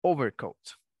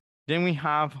 Overcoat. Then we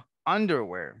have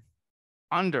underwear.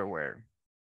 Underwear.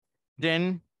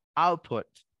 Then output.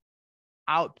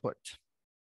 Output.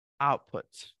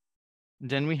 Output.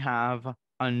 Then we have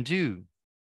undo.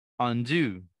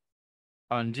 Undo.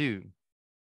 Undo.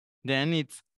 Then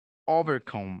it's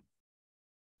overcome.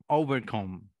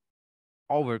 Overcome.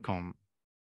 Overcome.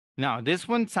 Now, this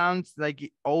one sounds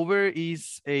like over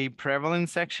is a prevalent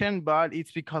section, but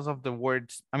it's because of the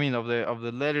words, I mean, of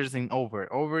the letters in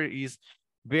over. Over is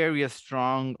very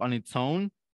strong on its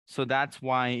own. So that's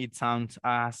why it sounds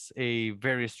as a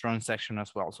very strong section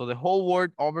as well. So the whole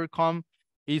word overcome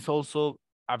is also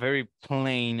a very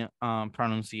plain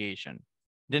pronunciation.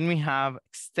 Then we have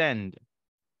extend,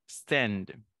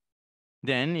 extend.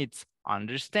 Then it's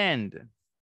understand,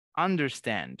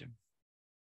 understand.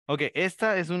 Ok,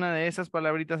 esta es una de esas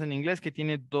palabritas en inglés que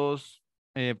tiene dos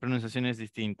pronunciaciones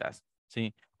distintas,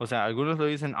 ¿sí? O sea, algunos lo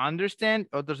dicen understand,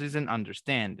 otros dicen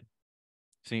understand.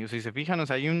 Sí, si se fijan, o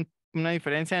sea, hay una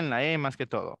diferencia en la E más que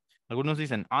todo. Algunos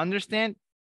dicen understand,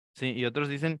 sí, y otros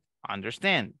dicen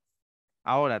understand.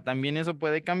 Ahora, también eso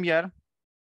puede cambiar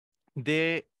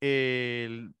de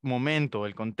el momento,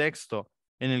 el contexto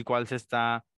en el cual se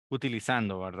está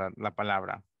utilizando, ¿verdad? La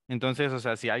palabra. Entonces, o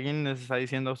sea, si alguien les está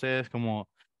diciendo a ustedes como,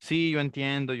 sí, yo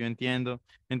entiendo,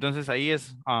 entonces ahí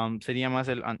sería más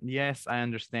el, yes, I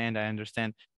understand, I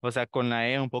understand. O sea, con la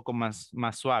E un poco más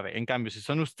suave. En cambio, si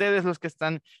son ustedes los que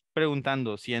están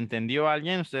preguntando si entendió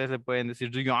alguien, ustedes le pueden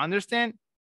decir, do you understand?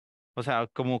 O sea,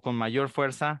 como con mayor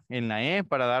fuerza en la E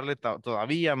para darle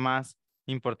todavía más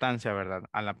importancia, ¿verdad?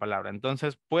 A la palabra.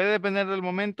 Entonces, puede depender del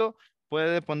momento,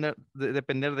 puede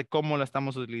depender de cómo la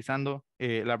estamos utilizando,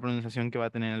 la pronunciación que va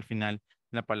a tener al final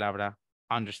la palabra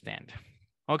understand.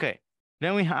 Okay,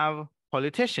 then we have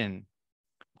politician,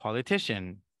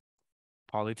 politician,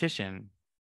 politician.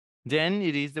 Then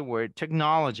it is the word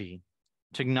technology,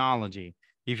 technology.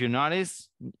 If you notice,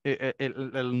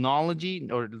 el knowledge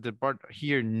or the part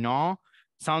here, no,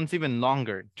 sounds even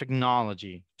longer.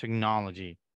 Technology,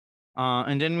 technology.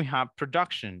 And then we have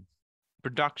production,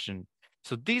 production.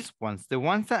 So these ones, the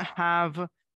ones that have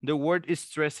the word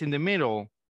stress in the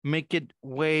middle, make it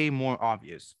way more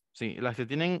obvious. Sí, las que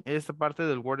tienen esta parte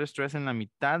del word stress en la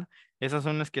mitad, esas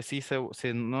son las que sí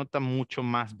se nota mucho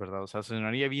más, ¿verdad? O sea,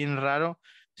 sonaría bien raro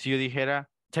si yo dijera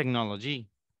technology,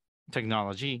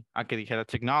 technology, a que dijera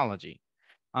technology.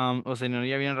 O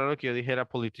sonaría bien raro que yo dijera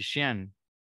politician,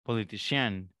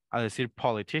 politician, a decir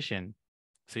politician,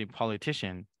 sí,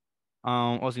 politician.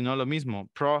 O si no, lo mismo,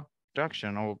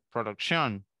 production o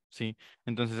producción, ¿sí?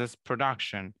 Entonces es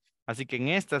production. Así que en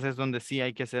estas es donde sí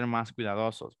hay que ser más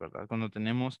cuidadosos, ¿verdad? Cuando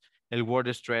tenemos el word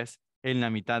stress en la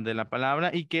mitad de la palabra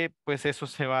y que pues eso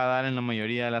se va a dar en la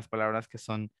mayoría de las palabras que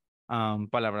son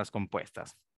palabras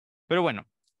compuestas. Pero bueno,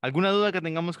 ¿alguna duda que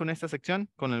tengamos con esta sección,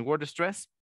 con el word stress?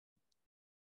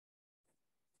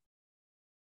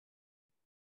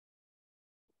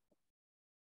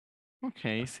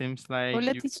 Okay, seems like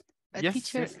Hola, you... teacher,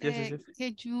 Yes.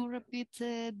 can you repeat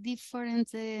the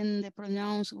difference in the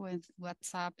pronouns with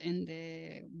WhatsApp and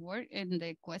the word and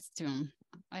the question?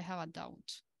 I have a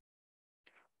doubt.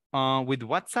 With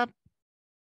WhatsApp?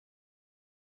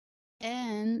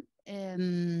 And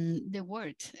the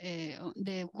word,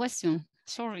 the question,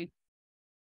 sorry.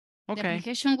 Okay. The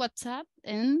application WhatsApp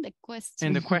and the question.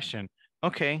 And the question.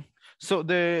 Okay. So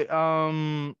the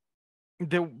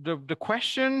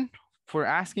question for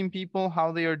asking people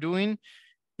how they are doing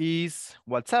is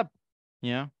what's up?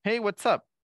 Yeah. Hey, what's up?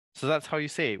 So that's how you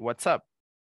say it, what's up?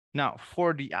 Now,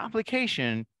 for the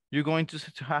application, you're going to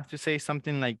have to say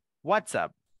something like what's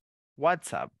up?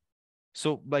 What's up?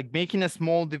 So like making a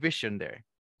small division there.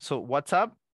 So what's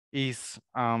up is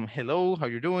hello, how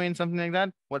you doing? Something like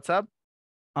that. What's up?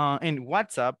 And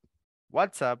what's up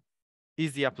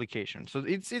is the application. So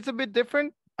it's a bit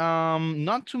different.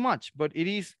 Not too much, but it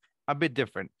is a bit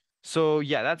different. So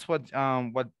yeah, that's what's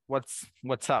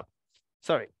up.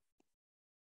 Sorry.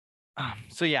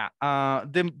 So yeah,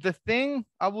 the thing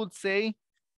I would say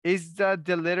is that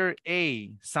the letter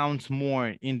A sounds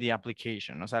more in the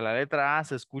application. O sea, la letra A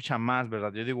se escucha más,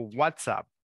 ¿verdad? Yo digo WhatsApp.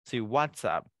 Sí,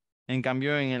 WhatsApp. En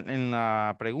cambio, en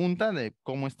la pregunta de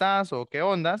cómo estás o qué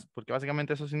ondas, porque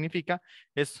básicamente eso significa,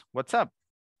 es WhatsApp.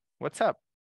 WhatsApp.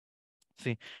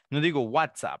 Sí, no digo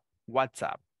WhatsApp,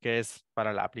 WhatsApp, que es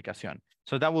para la aplicación.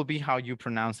 So that will be how you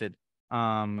pronounce it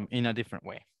in a different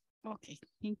way. Okay,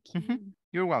 thank you.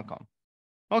 You're welcome.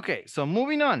 Okay, so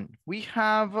moving on, we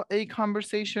have a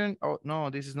conversation. Oh, no,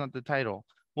 this is not the title.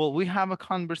 Well, we have a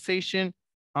conversation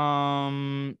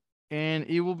and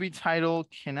it will be titled,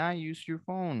 Can I Use Your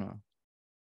Phone?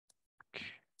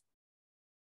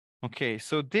 Okay,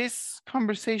 so this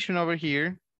conversation over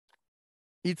here,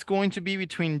 it's going to be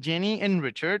between Jenny and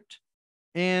Richard,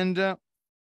 and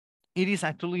it is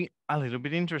actually a little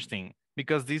bit interesting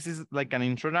because this is like an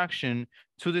introduction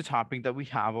to the topic that we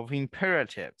have of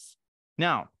imperatives.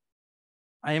 Now,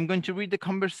 I am going to read the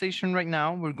conversation right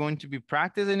now. We're going to be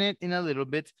practicing it in a little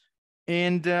bit,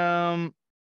 and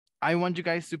I want you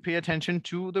guys to pay attention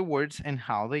to the words and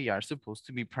how they are supposed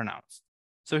to be pronounced.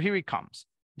 So here it comes.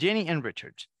 Jenny and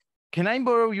Richard, can I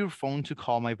borrow your phone to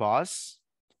call my boss?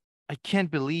 I can't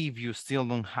believe you still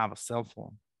don't have a cell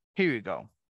phone. Here you go.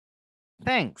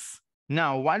 Thanks.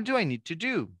 Now, what do I need to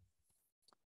do?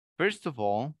 First of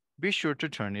all, be sure to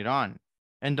turn it on.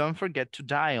 And don't forget to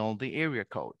dial the area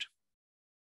code.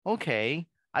 Okay,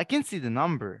 I can see the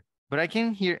number, but I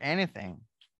can't hear anything.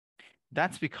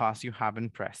 That's because you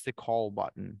haven't pressed the call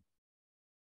button.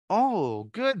 Oh,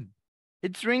 good.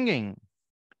 It's ringing.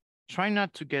 Try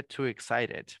not to get too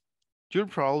excited. You'll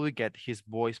probably get his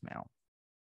voicemail.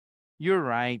 You're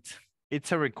right.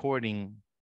 It's a recording.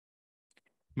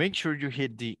 make sure you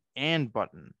hit the end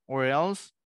button, or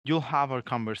else you'll have our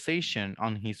conversation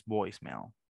on his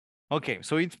voicemail. Okay,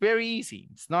 so it's very easy.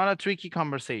 It's not a tricky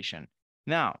conversation.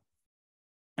 Now,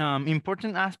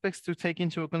 important aspects to take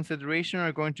into consideration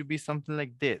are going to be something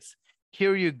like this.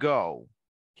 Here you go.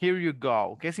 Here you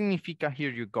go. ¿Qué significa here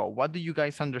you go? What do you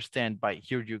guys understand by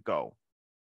here you go?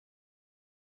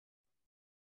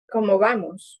 Como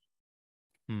vamos.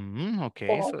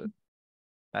 Okay, so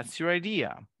that's your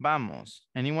idea. Vamos.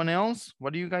 Anyone else?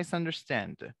 What do you guys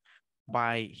understand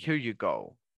by here you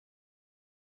go?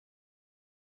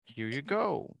 Here you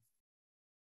go.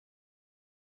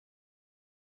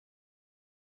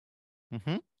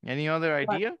 Any other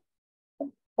idea?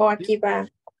 O aquí va.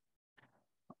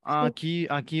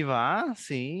 Aquí va,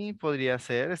 sí, podría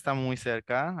ser, está muy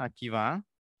cerca, aquí va.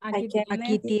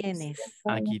 Aquí tienes.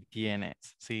 Aquí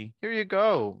tienes, sí. Here you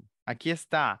go. Aquí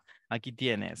está, aquí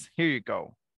tienes. Here you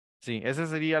go. Sí, esa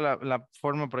sería la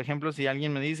forma, por ejemplo, si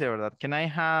alguien me dice, ¿verdad? Can I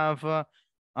have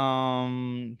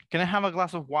a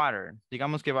glass of water?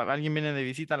 Digamos que alguien viene de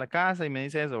visita a la casa y me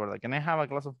dice eso, ¿verdad? Can I have a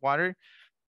glass of water?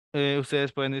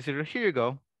 Ustedes pueden decir, here you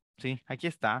go. Sí, aquí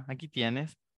está, aquí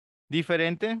tienes.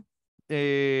 Diferente,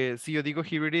 si yo digo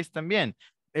here it is también.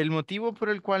 El motivo por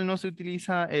el cual no se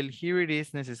utiliza el here it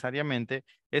is necesariamente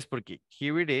es porque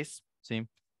here it is, ¿sí?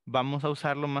 Vamos a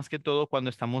usarlo más que todo cuando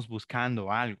estamos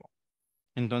buscando algo.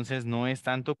 Entonces no es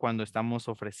tanto cuando estamos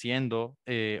ofreciendo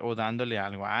o dándole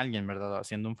algo a alguien, ¿verdad? O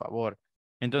haciendo un favor.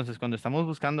 Entonces cuando estamos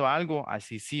buscando algo,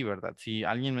 así sí, ¿verdad? Si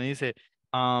alguien me dice,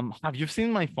 have you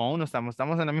seen my phone? Estamos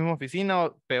en la misma oficina,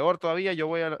 o peor todavía, yo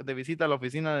voy de visita a la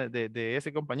oficina de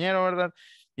ese compañero, ¿verdad?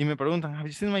 Y me preguntan, have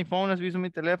you seen my phone? ¿Has visto mi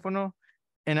teléfono?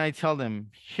 And I tell them,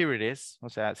 here it is. O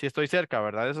sea, si estoy cerca,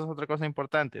 ¿verdad? Eso es otra cosa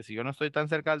importante. Si yo no estoy tan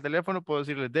cerca del teléfono, puedo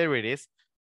decirle, there it is.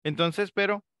 Entonces,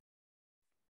 pero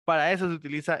para eso se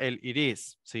utiliza el it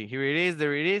is. Sí, here it is,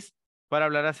 there it is, para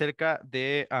hablar acerca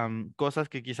de cosas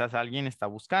que quizás alguien está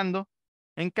buscando.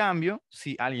 En cambio,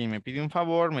 si alguien me pide un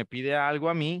favor, me pide algo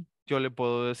a mí, yo le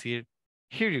puedo decir,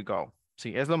 here you go.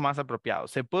 Sí, es lo más apropiado.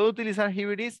 ¿Se puede utilizar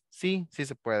here it is? Sí, sí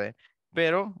se puede.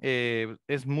 Pero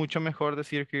es mucho mejor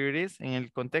decir here it is en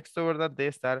el contexto, ¿verdad? De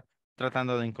estar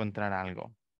tratando de encontrar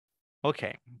algo.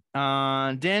 Okay.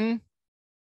 Then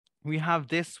we have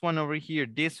this one over here,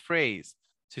 this phrase.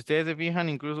 Si ustedes se fijan,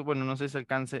 incluso, bueno, no sé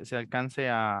si se alcance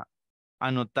a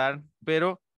notar,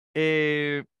 pero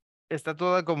está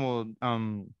toda como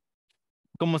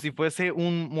si fuese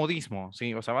un modismo,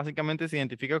 ¿sí? O sea, básicamente se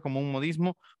identifica como un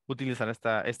modismo utilizar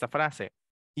esta frase.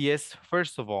 Y es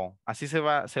first of all, así se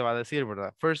va a decir,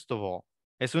 ¿verdad? First of all.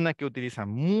 Es una que utiliza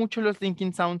mucho los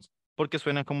linking sounds porque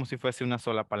suena como si fuese una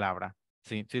sola palabra,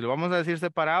 ¿sí? Si lo vamos a decir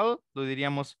separado, lo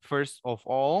diríamos first of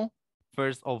all,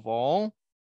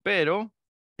 pero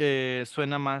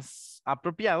suena más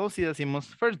apropiado si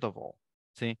decimos first of all,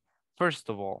 ¿sí? First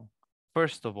of all,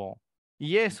 first of all.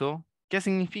 Y eso, ¿qué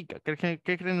significa? ¿Qué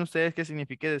creen ustedes que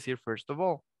significa decir first of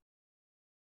all?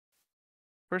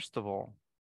 First of all.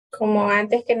 Como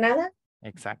antes que nada.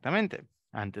 Exactamente.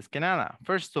 Antes que nada.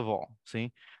 First of all,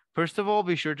 ¿sí? First of all,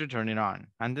 be sure to turn it on.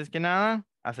 Antes que nada,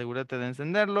 asegúrate de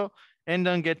encenderlo. And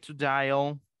don't get to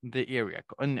dial the area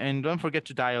code. And don't forget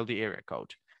to dial the area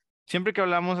code. Siempre que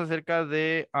hablamos acerca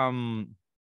de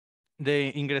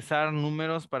ingresar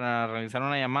números para realizar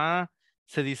una llamada,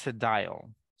 se dice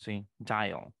dial, ¿sí?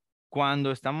 Dial.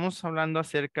 Cuando estamos hablando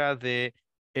acerca de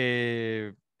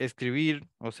escribir,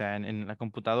 o sea, en la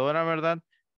computadora, ¿verdad?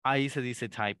 Ahí se dice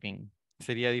typing.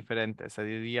 Sería diferente, se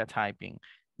diría typing.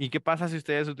 ¿Y qué pasa si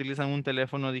ustedes utilizan un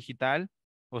teléfono digital?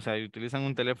 O sea, utilizan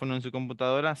un teléfono en su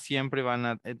computadora, siempre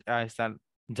van a estar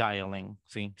dialing,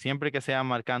 ¿sí? Siempre que sea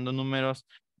marcando números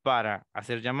para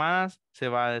hacer llamadas, se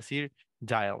va a decir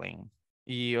dialing.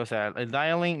 Y, o sea, el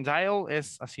dial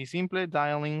es así simple,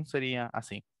 dialing sería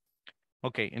así.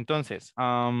 Ok, entonces,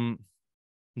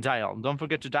 dial, don't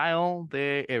forget to dial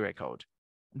the area code.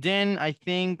 Then I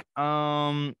think,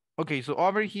 okay, so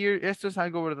over here, esto es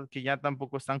algo, ¿verdad? Que ya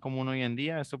tampoco es tan común hoy en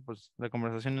día. Esto, pues, la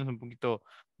conversación es un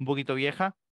poquito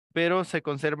vieja, pero se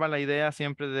conserva la idea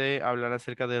siempre de hablar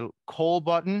acerca del call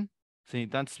button. Sí,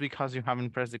 that's because you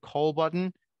haven't pressed the call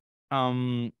button.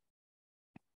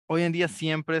 Hoy en día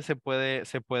siempre se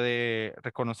puede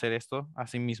reconocer esto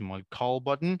así mismo, el call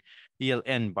button y el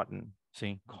end button.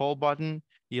 Sí, call button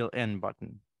y el end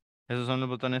button. Esos son los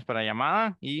botones para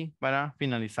llamada y para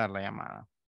finalizar la llamada.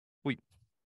 Uy.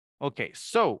 Ok,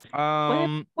 so.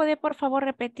 ¿Puede por favor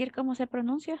repetir cómo se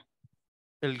pronuncia?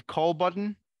 El call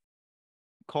button.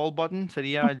 Call button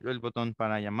sería el botón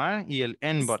para llamar y el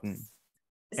end button.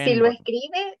 Si lo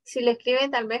escribe,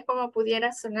 tal vez como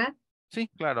pudiera sonar. Sí,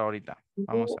 claro, ahorita.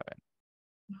 Vamos a ver.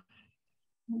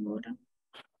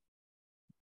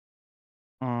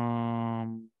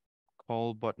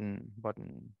 Call button,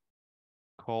 button,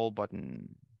 call button.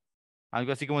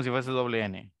 Algo así como si fuese doble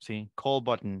N, ¿sí? Call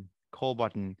button, call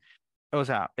button. O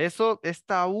sea,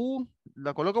 esta U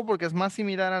la coloco porque es más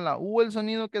similar a la U el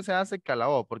sonido que se hace que a la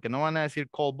O, porque no van a decir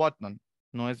call button,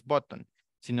 no es button,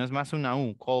 sino es más una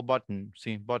U, call button,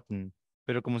 sí, button,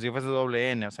 pero como si fuese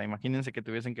doble N, o sea, imagínense que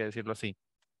tuviesen que decirlo así.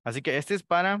 Así que este es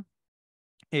para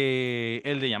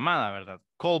el de llamada, ¿verdad?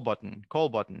 Call button, call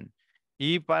button.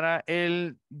 Y para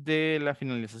el de la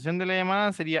finalización de la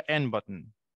llamada sería end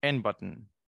button, end button.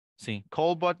 Sí,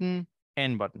 call button,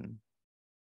 end button.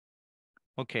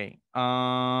 Okay,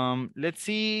 let's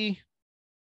see.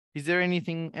 Is there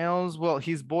anything else? Well,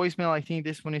 his voicemail, I think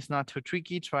this one is not too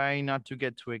tricky. Try not to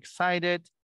get too excited.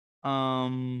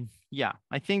 Yeah,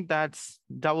 I think that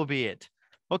will be it.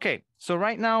 Okay, so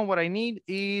right now what I need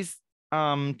is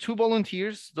two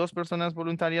volunteers, dos personas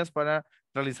voluntarias para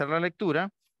realizar la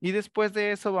lectura. Y después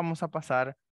de eso vamos a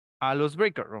pasar a los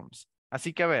breakout rooms.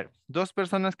 Así que a ver, dos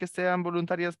personas que sean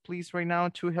voluntarias, please, right now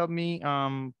to help me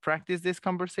practice this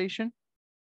conversation.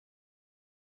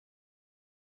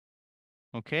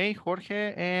 Okay,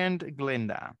 Jorge and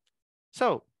Glenda.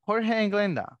 So, Jorge and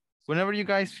Glenda, whenever you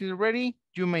guys feel ready,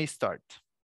 you may start.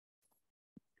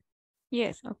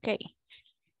 Yes, okay.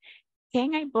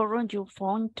 Can I borrow your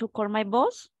phone to call my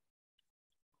boss?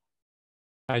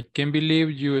 I can't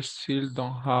believe you still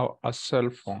don't have a cell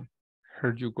phone.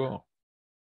 Here you go.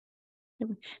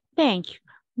 Thank you.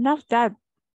 Now that,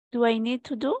 do I need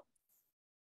to do?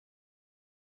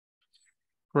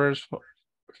 First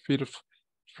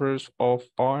of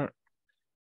all,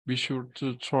 be sure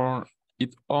to turn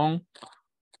it on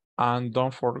and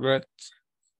don't forget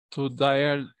to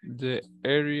dial the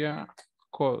area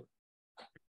code.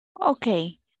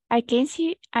 Okay, I can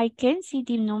see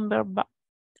the number, but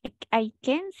I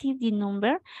can see the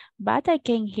number, but I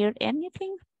can't hear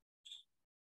anything.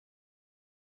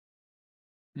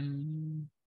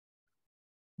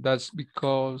 That's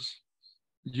because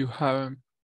you haven't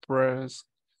pressed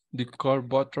the call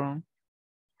button.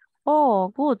 Oh,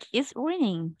 good, it's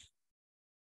ringing.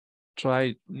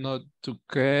 Try not to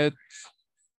get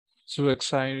too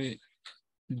excited.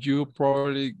 You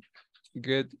probably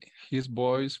get his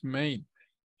voicemail.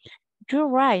 You're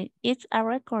right, it's a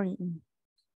recording.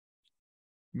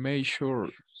 Make sure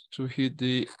to hit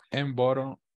the end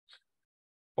button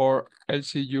or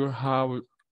else you have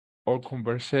our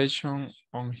conversation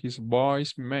on his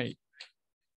voicemail.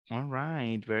 All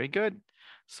right, very good.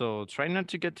 So try not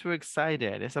to get too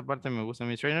excited. Esa parte me gusta a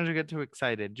mí. Try not to get too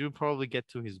excited. You probably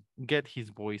get his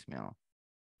voicemail.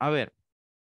 A ver,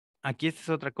 aquí esta es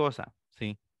otra cosa,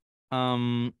 ¿sí?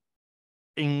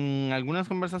 En algunas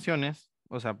conversaciones,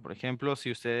 o sea, por ejemplo,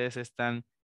 si ustedes están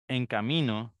en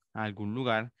camino a algún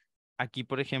lugar, aquí,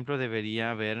 por ejemplo,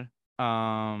 debería haber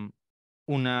una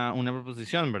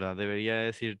preposición, ¿verdad? Debería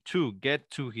decir to, get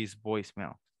to his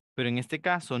voicemail. Pero en este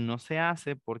caso no se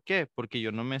hace, ¿por qué? Porque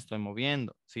yo no me estoy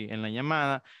moviendo, ¿sí? En la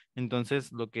llamada,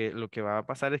 entonces lo que va a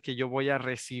pasar es que yo voy a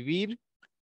recibir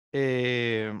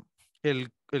el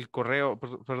correo,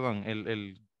 perdón,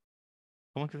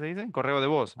 ¿cómo es que se dice? Correo de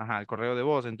voz, ajá, el correo de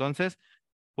voz. Entonces,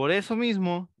 por eso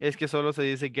mismo es que solo se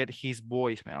dice get his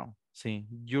voicemail, ¿sí?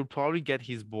 You'll probably get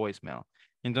his voicemail.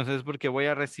 Entonces, es porque voy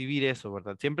a recibir eso,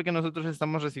 ¿verdad? Siempre que nosotros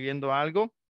estamos recibiendo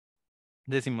algo,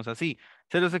 decimos así.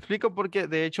 Se los explico porque,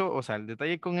 de hecho, o sea, el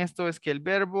detalle con esto es que el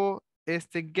verbo,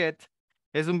 get,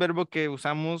 es un verbo que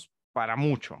usamos para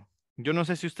mucho. Yo no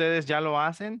sé si ustedes ya lo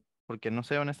hacen, porque no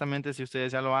sé honestamente si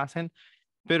ustedes ya lo hacen,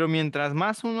 pero mientras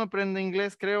más uno aprende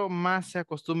inglés, creo, más se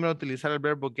acostumbra a utilizar el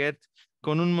verbo get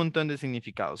con un montón de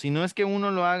significados. Y no es que uno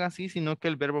lo haga así, sino que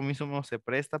el verbo mismo se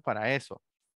presta para eso.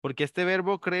 Porque este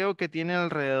verbo creo que tiene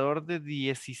alrededor de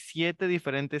 17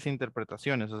 diferentes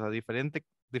interpretaciones, o sea,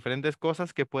 diferentes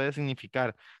cosas que puede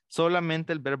significar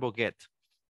solamente el verbo get.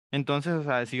 Entonces, o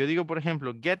sea, si yo digo, por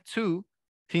ejemplo, get to,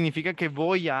 significa que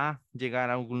voy a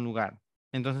llegar a algún lugar.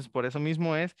 Entonces, por eso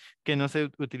mismo es que no se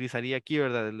utilizaría aquí,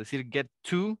 ¿verdad? Es decir, get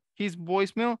to his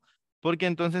voicemail, porque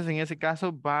entonces en ese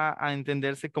caso va a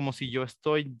entenderse como si yo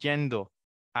estoy yendo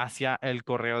hacia el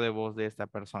correo de voz de esta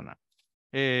persona.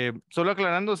 Solo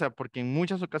aclarando, o sea, porque en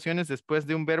muchas ocasiones después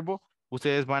de un verbo,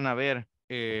 ustedes van a ver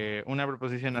una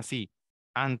preposición así,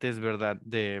 antes, ¿verdad?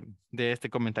 De este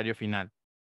comentario final.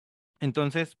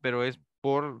 Entonces, pero es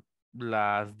por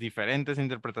las diferentes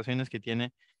interpretaciones que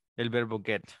tiene el verbo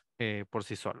get por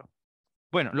sí solo.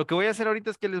 Bueno, lo que voy a hacer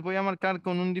ahorita es que les voy a marcar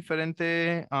con un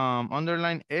diferente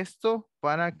underline esto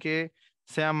para que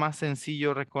sea más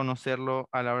sencillo reconocerlo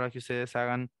a la hora que ustedes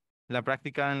hagan la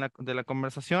práctica de la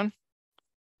conversación.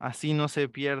 Así no se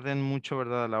pierden mucho,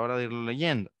 ¿verdad? A la hora de irlo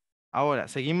leyendo. Ahora,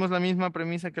 seguimos la misma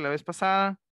premisa que la vez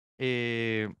pasada.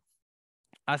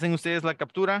 hacen ustedes la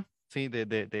captura, ¿sí?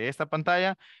 De esta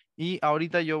pantalla. Y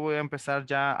ahorita yo voy a empezar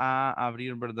ya a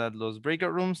abrir, ¿verdad? Los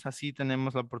breakout rooms. Así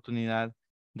tenemos la oportunidad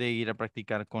de ir a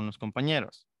practicar con los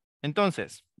compañeros.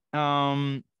 Entonces,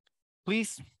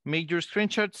 please make your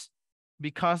screenshots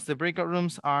because the breakout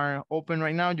rooms are open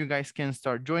right now. You guys can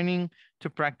start joining to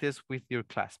practice with your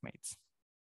classmates.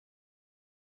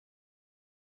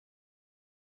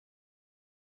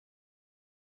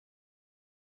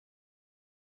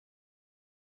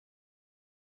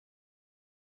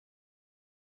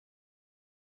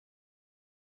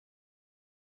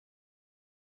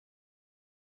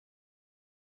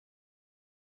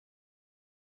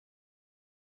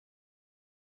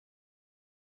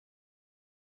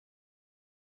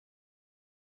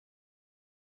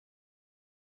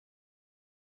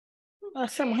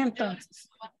 Hacemos entonces.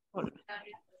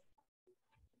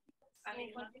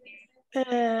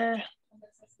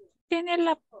 ¿Tiene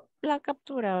la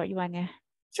captura, Ivania?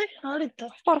 Sí, ahorita.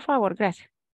 Por favor, gracias.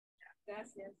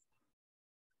 Gracias.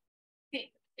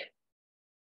 Ahí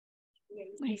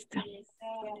está.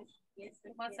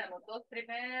 Pasamos dos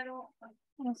primero.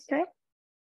 Ok.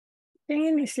 ¿Quién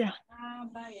inicia?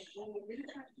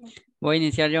 Voy a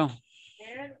iniciar yo.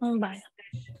 Vaya.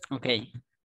 Ok.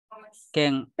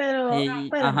 ¿Quién? Pero, Ajá.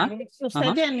 espérame, usted,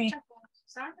 Ajá. Jenny.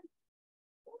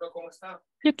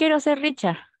 Yo quiero ser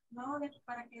Richard.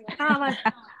 Ah,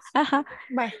 vaya. Ajá.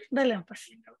 Vaya, dale pues.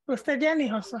 Usted, Jenny,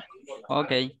 Josué.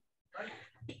 Ok.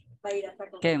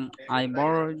 Can I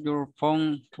borrow your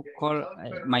phone to call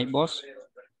my boss?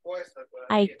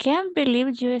 I can't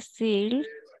believe you still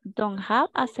don't have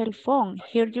a cell phone.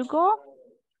 Here you go.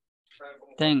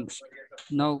 Thanks.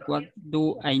 Now what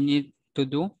do I need to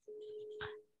do?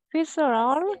 First of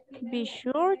all, be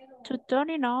sure to turn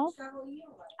it off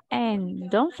and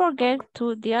don't forget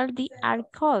to dial the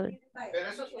alcohol.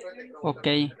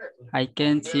 Okay, I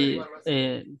can see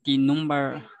the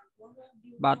number,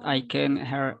 but I can't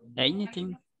hear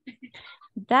anything.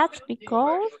 That's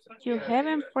because you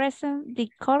haven't pressed the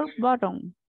call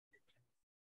button.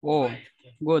 Oh,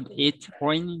 good, it's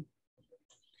raining.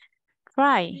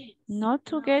 Try not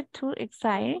to get too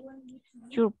excited.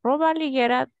 You'll probably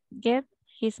get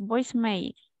his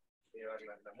voicemail.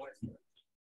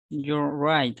 You're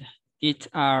right, it's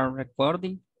a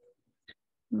recording.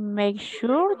 Make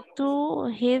sure to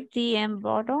hit the end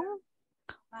button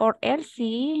or else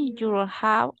you'll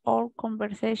have our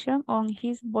conversation on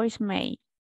his voicemail.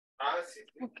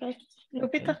 Okay.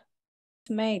 Lupita.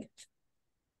 Mate.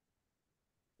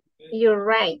 You're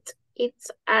right. It's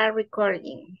a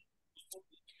recording.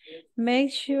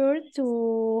 Make sure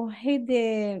to hit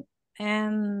the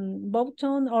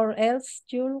button or else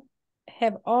you'll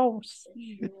have hours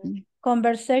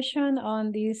conversation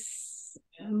on this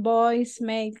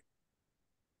voicemail.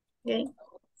 Okay.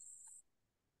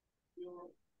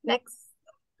 Next.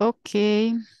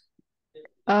 Okay.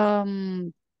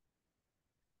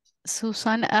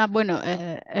 Susana, bueno,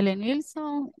 Ellen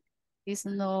Nilsson is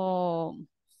no,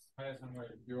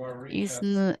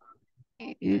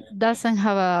 it doesn't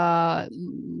have a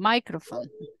microphone.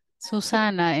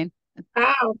 Susana,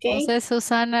 Okay. entonces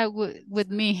Susana with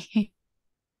me.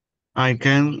 I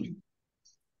can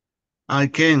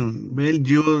Bill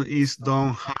you is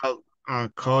don't have a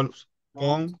call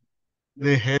phone.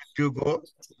 The heck you go.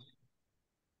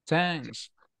 Thanks.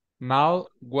 Now,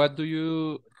 what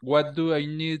do I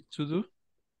need to do?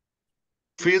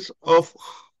 First of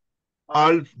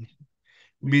all,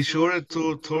 be sure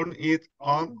to turn it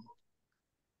on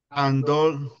and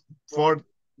don't for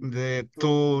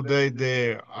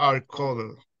the are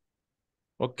code.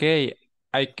 Okay,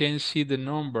 I can see the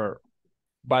number,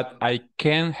 but I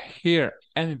can't hear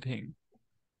anything.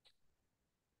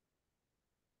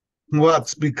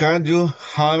 What's because you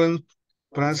haven't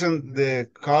pressed the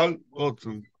call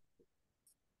button.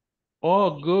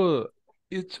 Oh, good.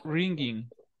 It's ringing.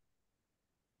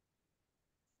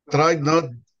 Try not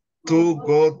to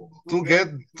go to get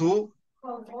to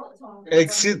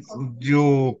exit.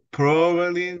 You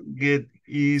probably get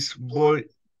his voice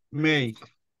mail.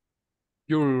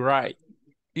 You're right.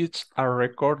 It's a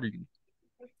recording.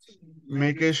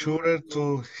 Make sure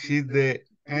to hit the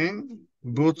end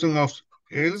button of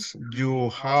else you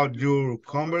have your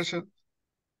conversation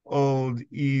or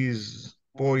is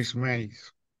voicemail.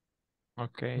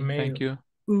 Okay, Mail. thank you.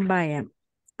 Vaya.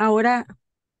 Ahora,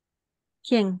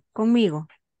 ¿quién? Conmigo.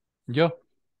 Yo.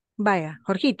 Vaya,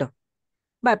 Jorgito.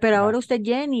 Vaya, pero ahora Vaya. usted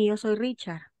Jenny y yo soy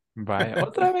Richard. Vaya.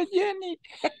 Otra vez, Jenny.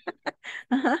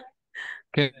 Ajá.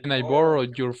 Can I borrow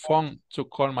your phone to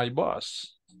call my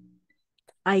boss?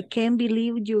 I can't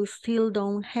believe you still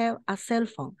don't have a cell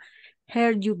phone.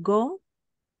 Here you go.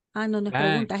 Ah, no es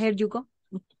pregunta. Here you go.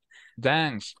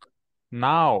 Thanks.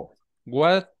 Now,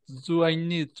 what do I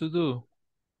need to do?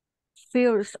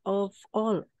 First of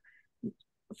all,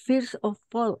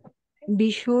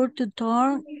 be sure to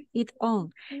turn it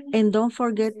on and don't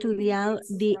forget to dial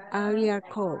the area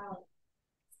code.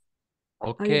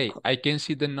 Okay, I can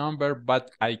see the number,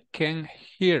 but I can't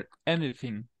hear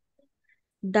anything.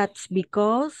 That's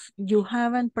because you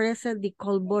haven't pressed the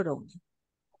call button.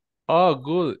 Oh,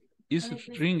 good. It's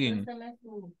ringing.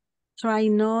 Try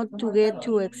not to get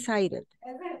too excited.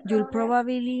 You'll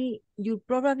probably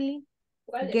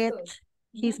get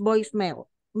his voicemail.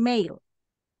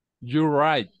 You're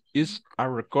right. It's a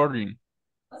recording.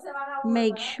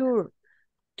 Make sure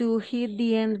to hit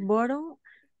the end button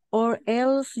or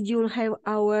else you'll have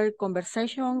our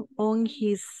conversation on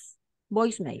his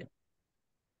voicemail.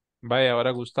 Vaya,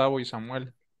 ahora Gustavo y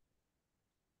Samuel.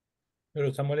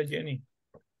 Pero Samuel es Jenny.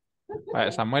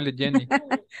 Vaya, Samuel es Jenny.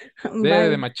 Bye.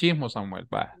 De machismo, Samuel.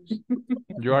 Vaya.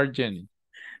 You are Jenny.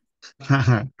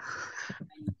 Can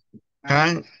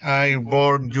I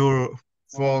borrow your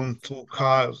phone to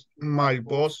call my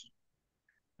boss?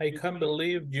 I can't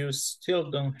believe you still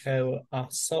don't have a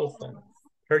cell phone.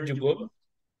 Here you go.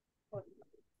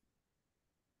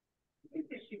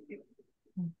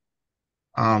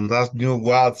 That's new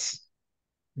what's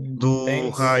do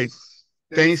Thanks. I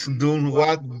thanks do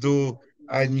what do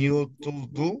I need to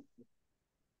do?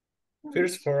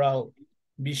 First for all,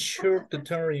 be sure to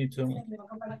turn it on.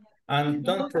 And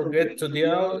don't forget to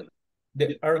dial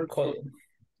the R code.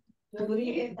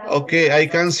 Okay, I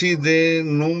can see the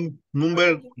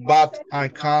number, but I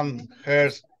can't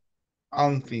hear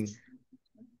anything.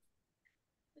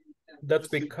 That's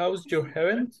because you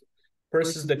haven't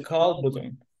pressed the call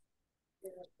button.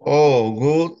 Oh,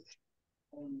 good.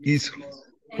 It's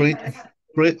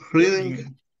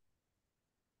reading.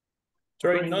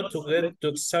 Try not to get too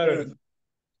excited.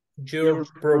 You'll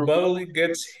probably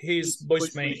get his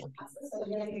voicemail.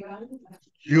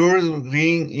 Your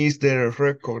ring is the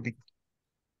recording.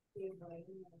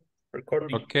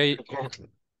 Okay.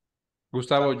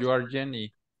 Gustavo, you are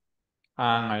Jenny.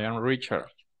 And I am Richard.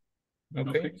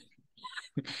 Okay.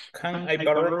 Can I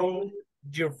borrow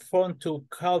your phone to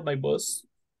call my boss?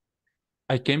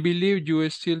 I can't believe you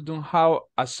still don't have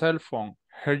a cell phone.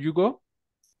 Here you go.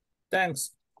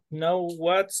 Thanks. Now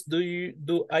what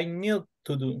do I need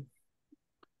to do?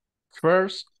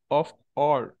 First of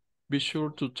all, be sure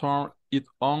to turn it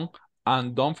on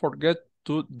and don't forget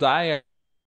to dial.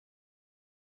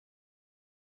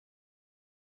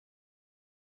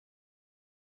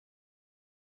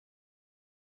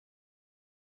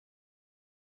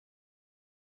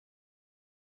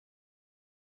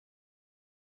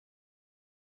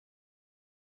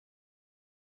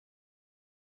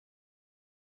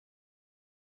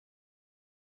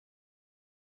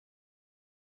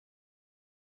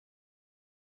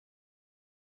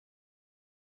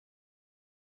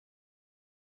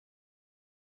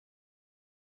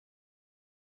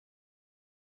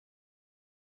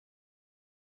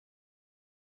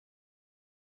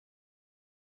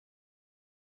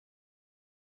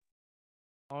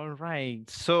 All right.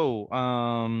 So,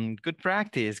 good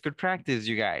practice,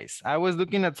 you guys. I was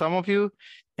looking at some of you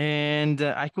and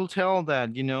I could tell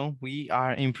that, you know, we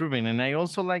are improving. And I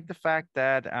also like the fact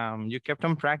that you kept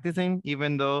on practicing,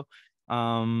 even though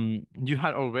you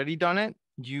had already done it,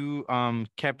 you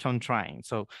kept on trying.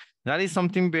 So that is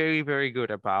something very, very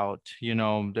good about, you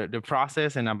know, the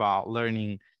process and about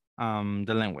learning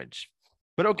the language.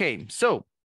 But okay, so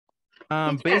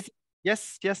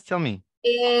yes, tell me.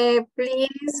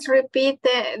 Please repeat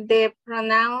the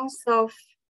pronouns of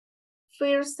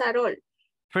first at all.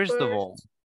 First of all.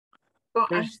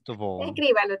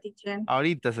 Escríbalo, teacher.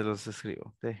 Ahorita se los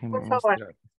escribo. Déjenme Por favor.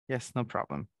 mostrar. Yes, no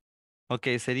problem.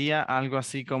 Ok, sería algo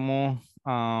así como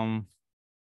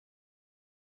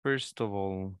first of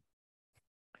all.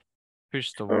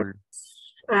 First of all.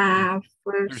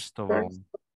 First of all.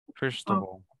 First of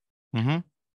all.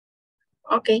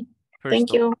 Okay,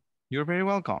 thank you. You're very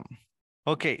welcome.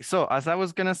 Okay, so as I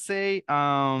was gonna say,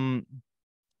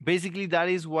 basically that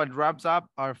is what wraps up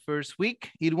our first week.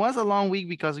 It was a long week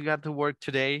because we got to work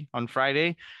today on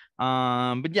Friday.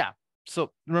 But yeah,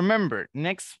 so remember,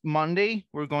 next Monday,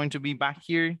 we're going to be back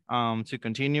here to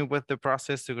continue with the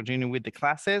process, to continue with the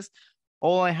classes.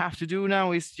 All I have to do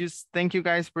now is just thank you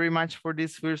guys very much for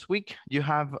this first week. You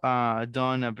have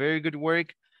done a very good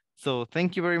work. So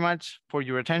thank you very much for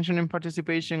your attention and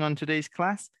participation on today's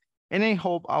class. And I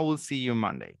hope I will see you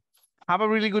Monday. Have a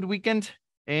really good weekend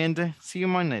and see you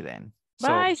Monday then.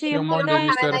 Bye, see you Monday,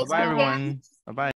 Monday. Mr. Bye everyone. Bye-bye.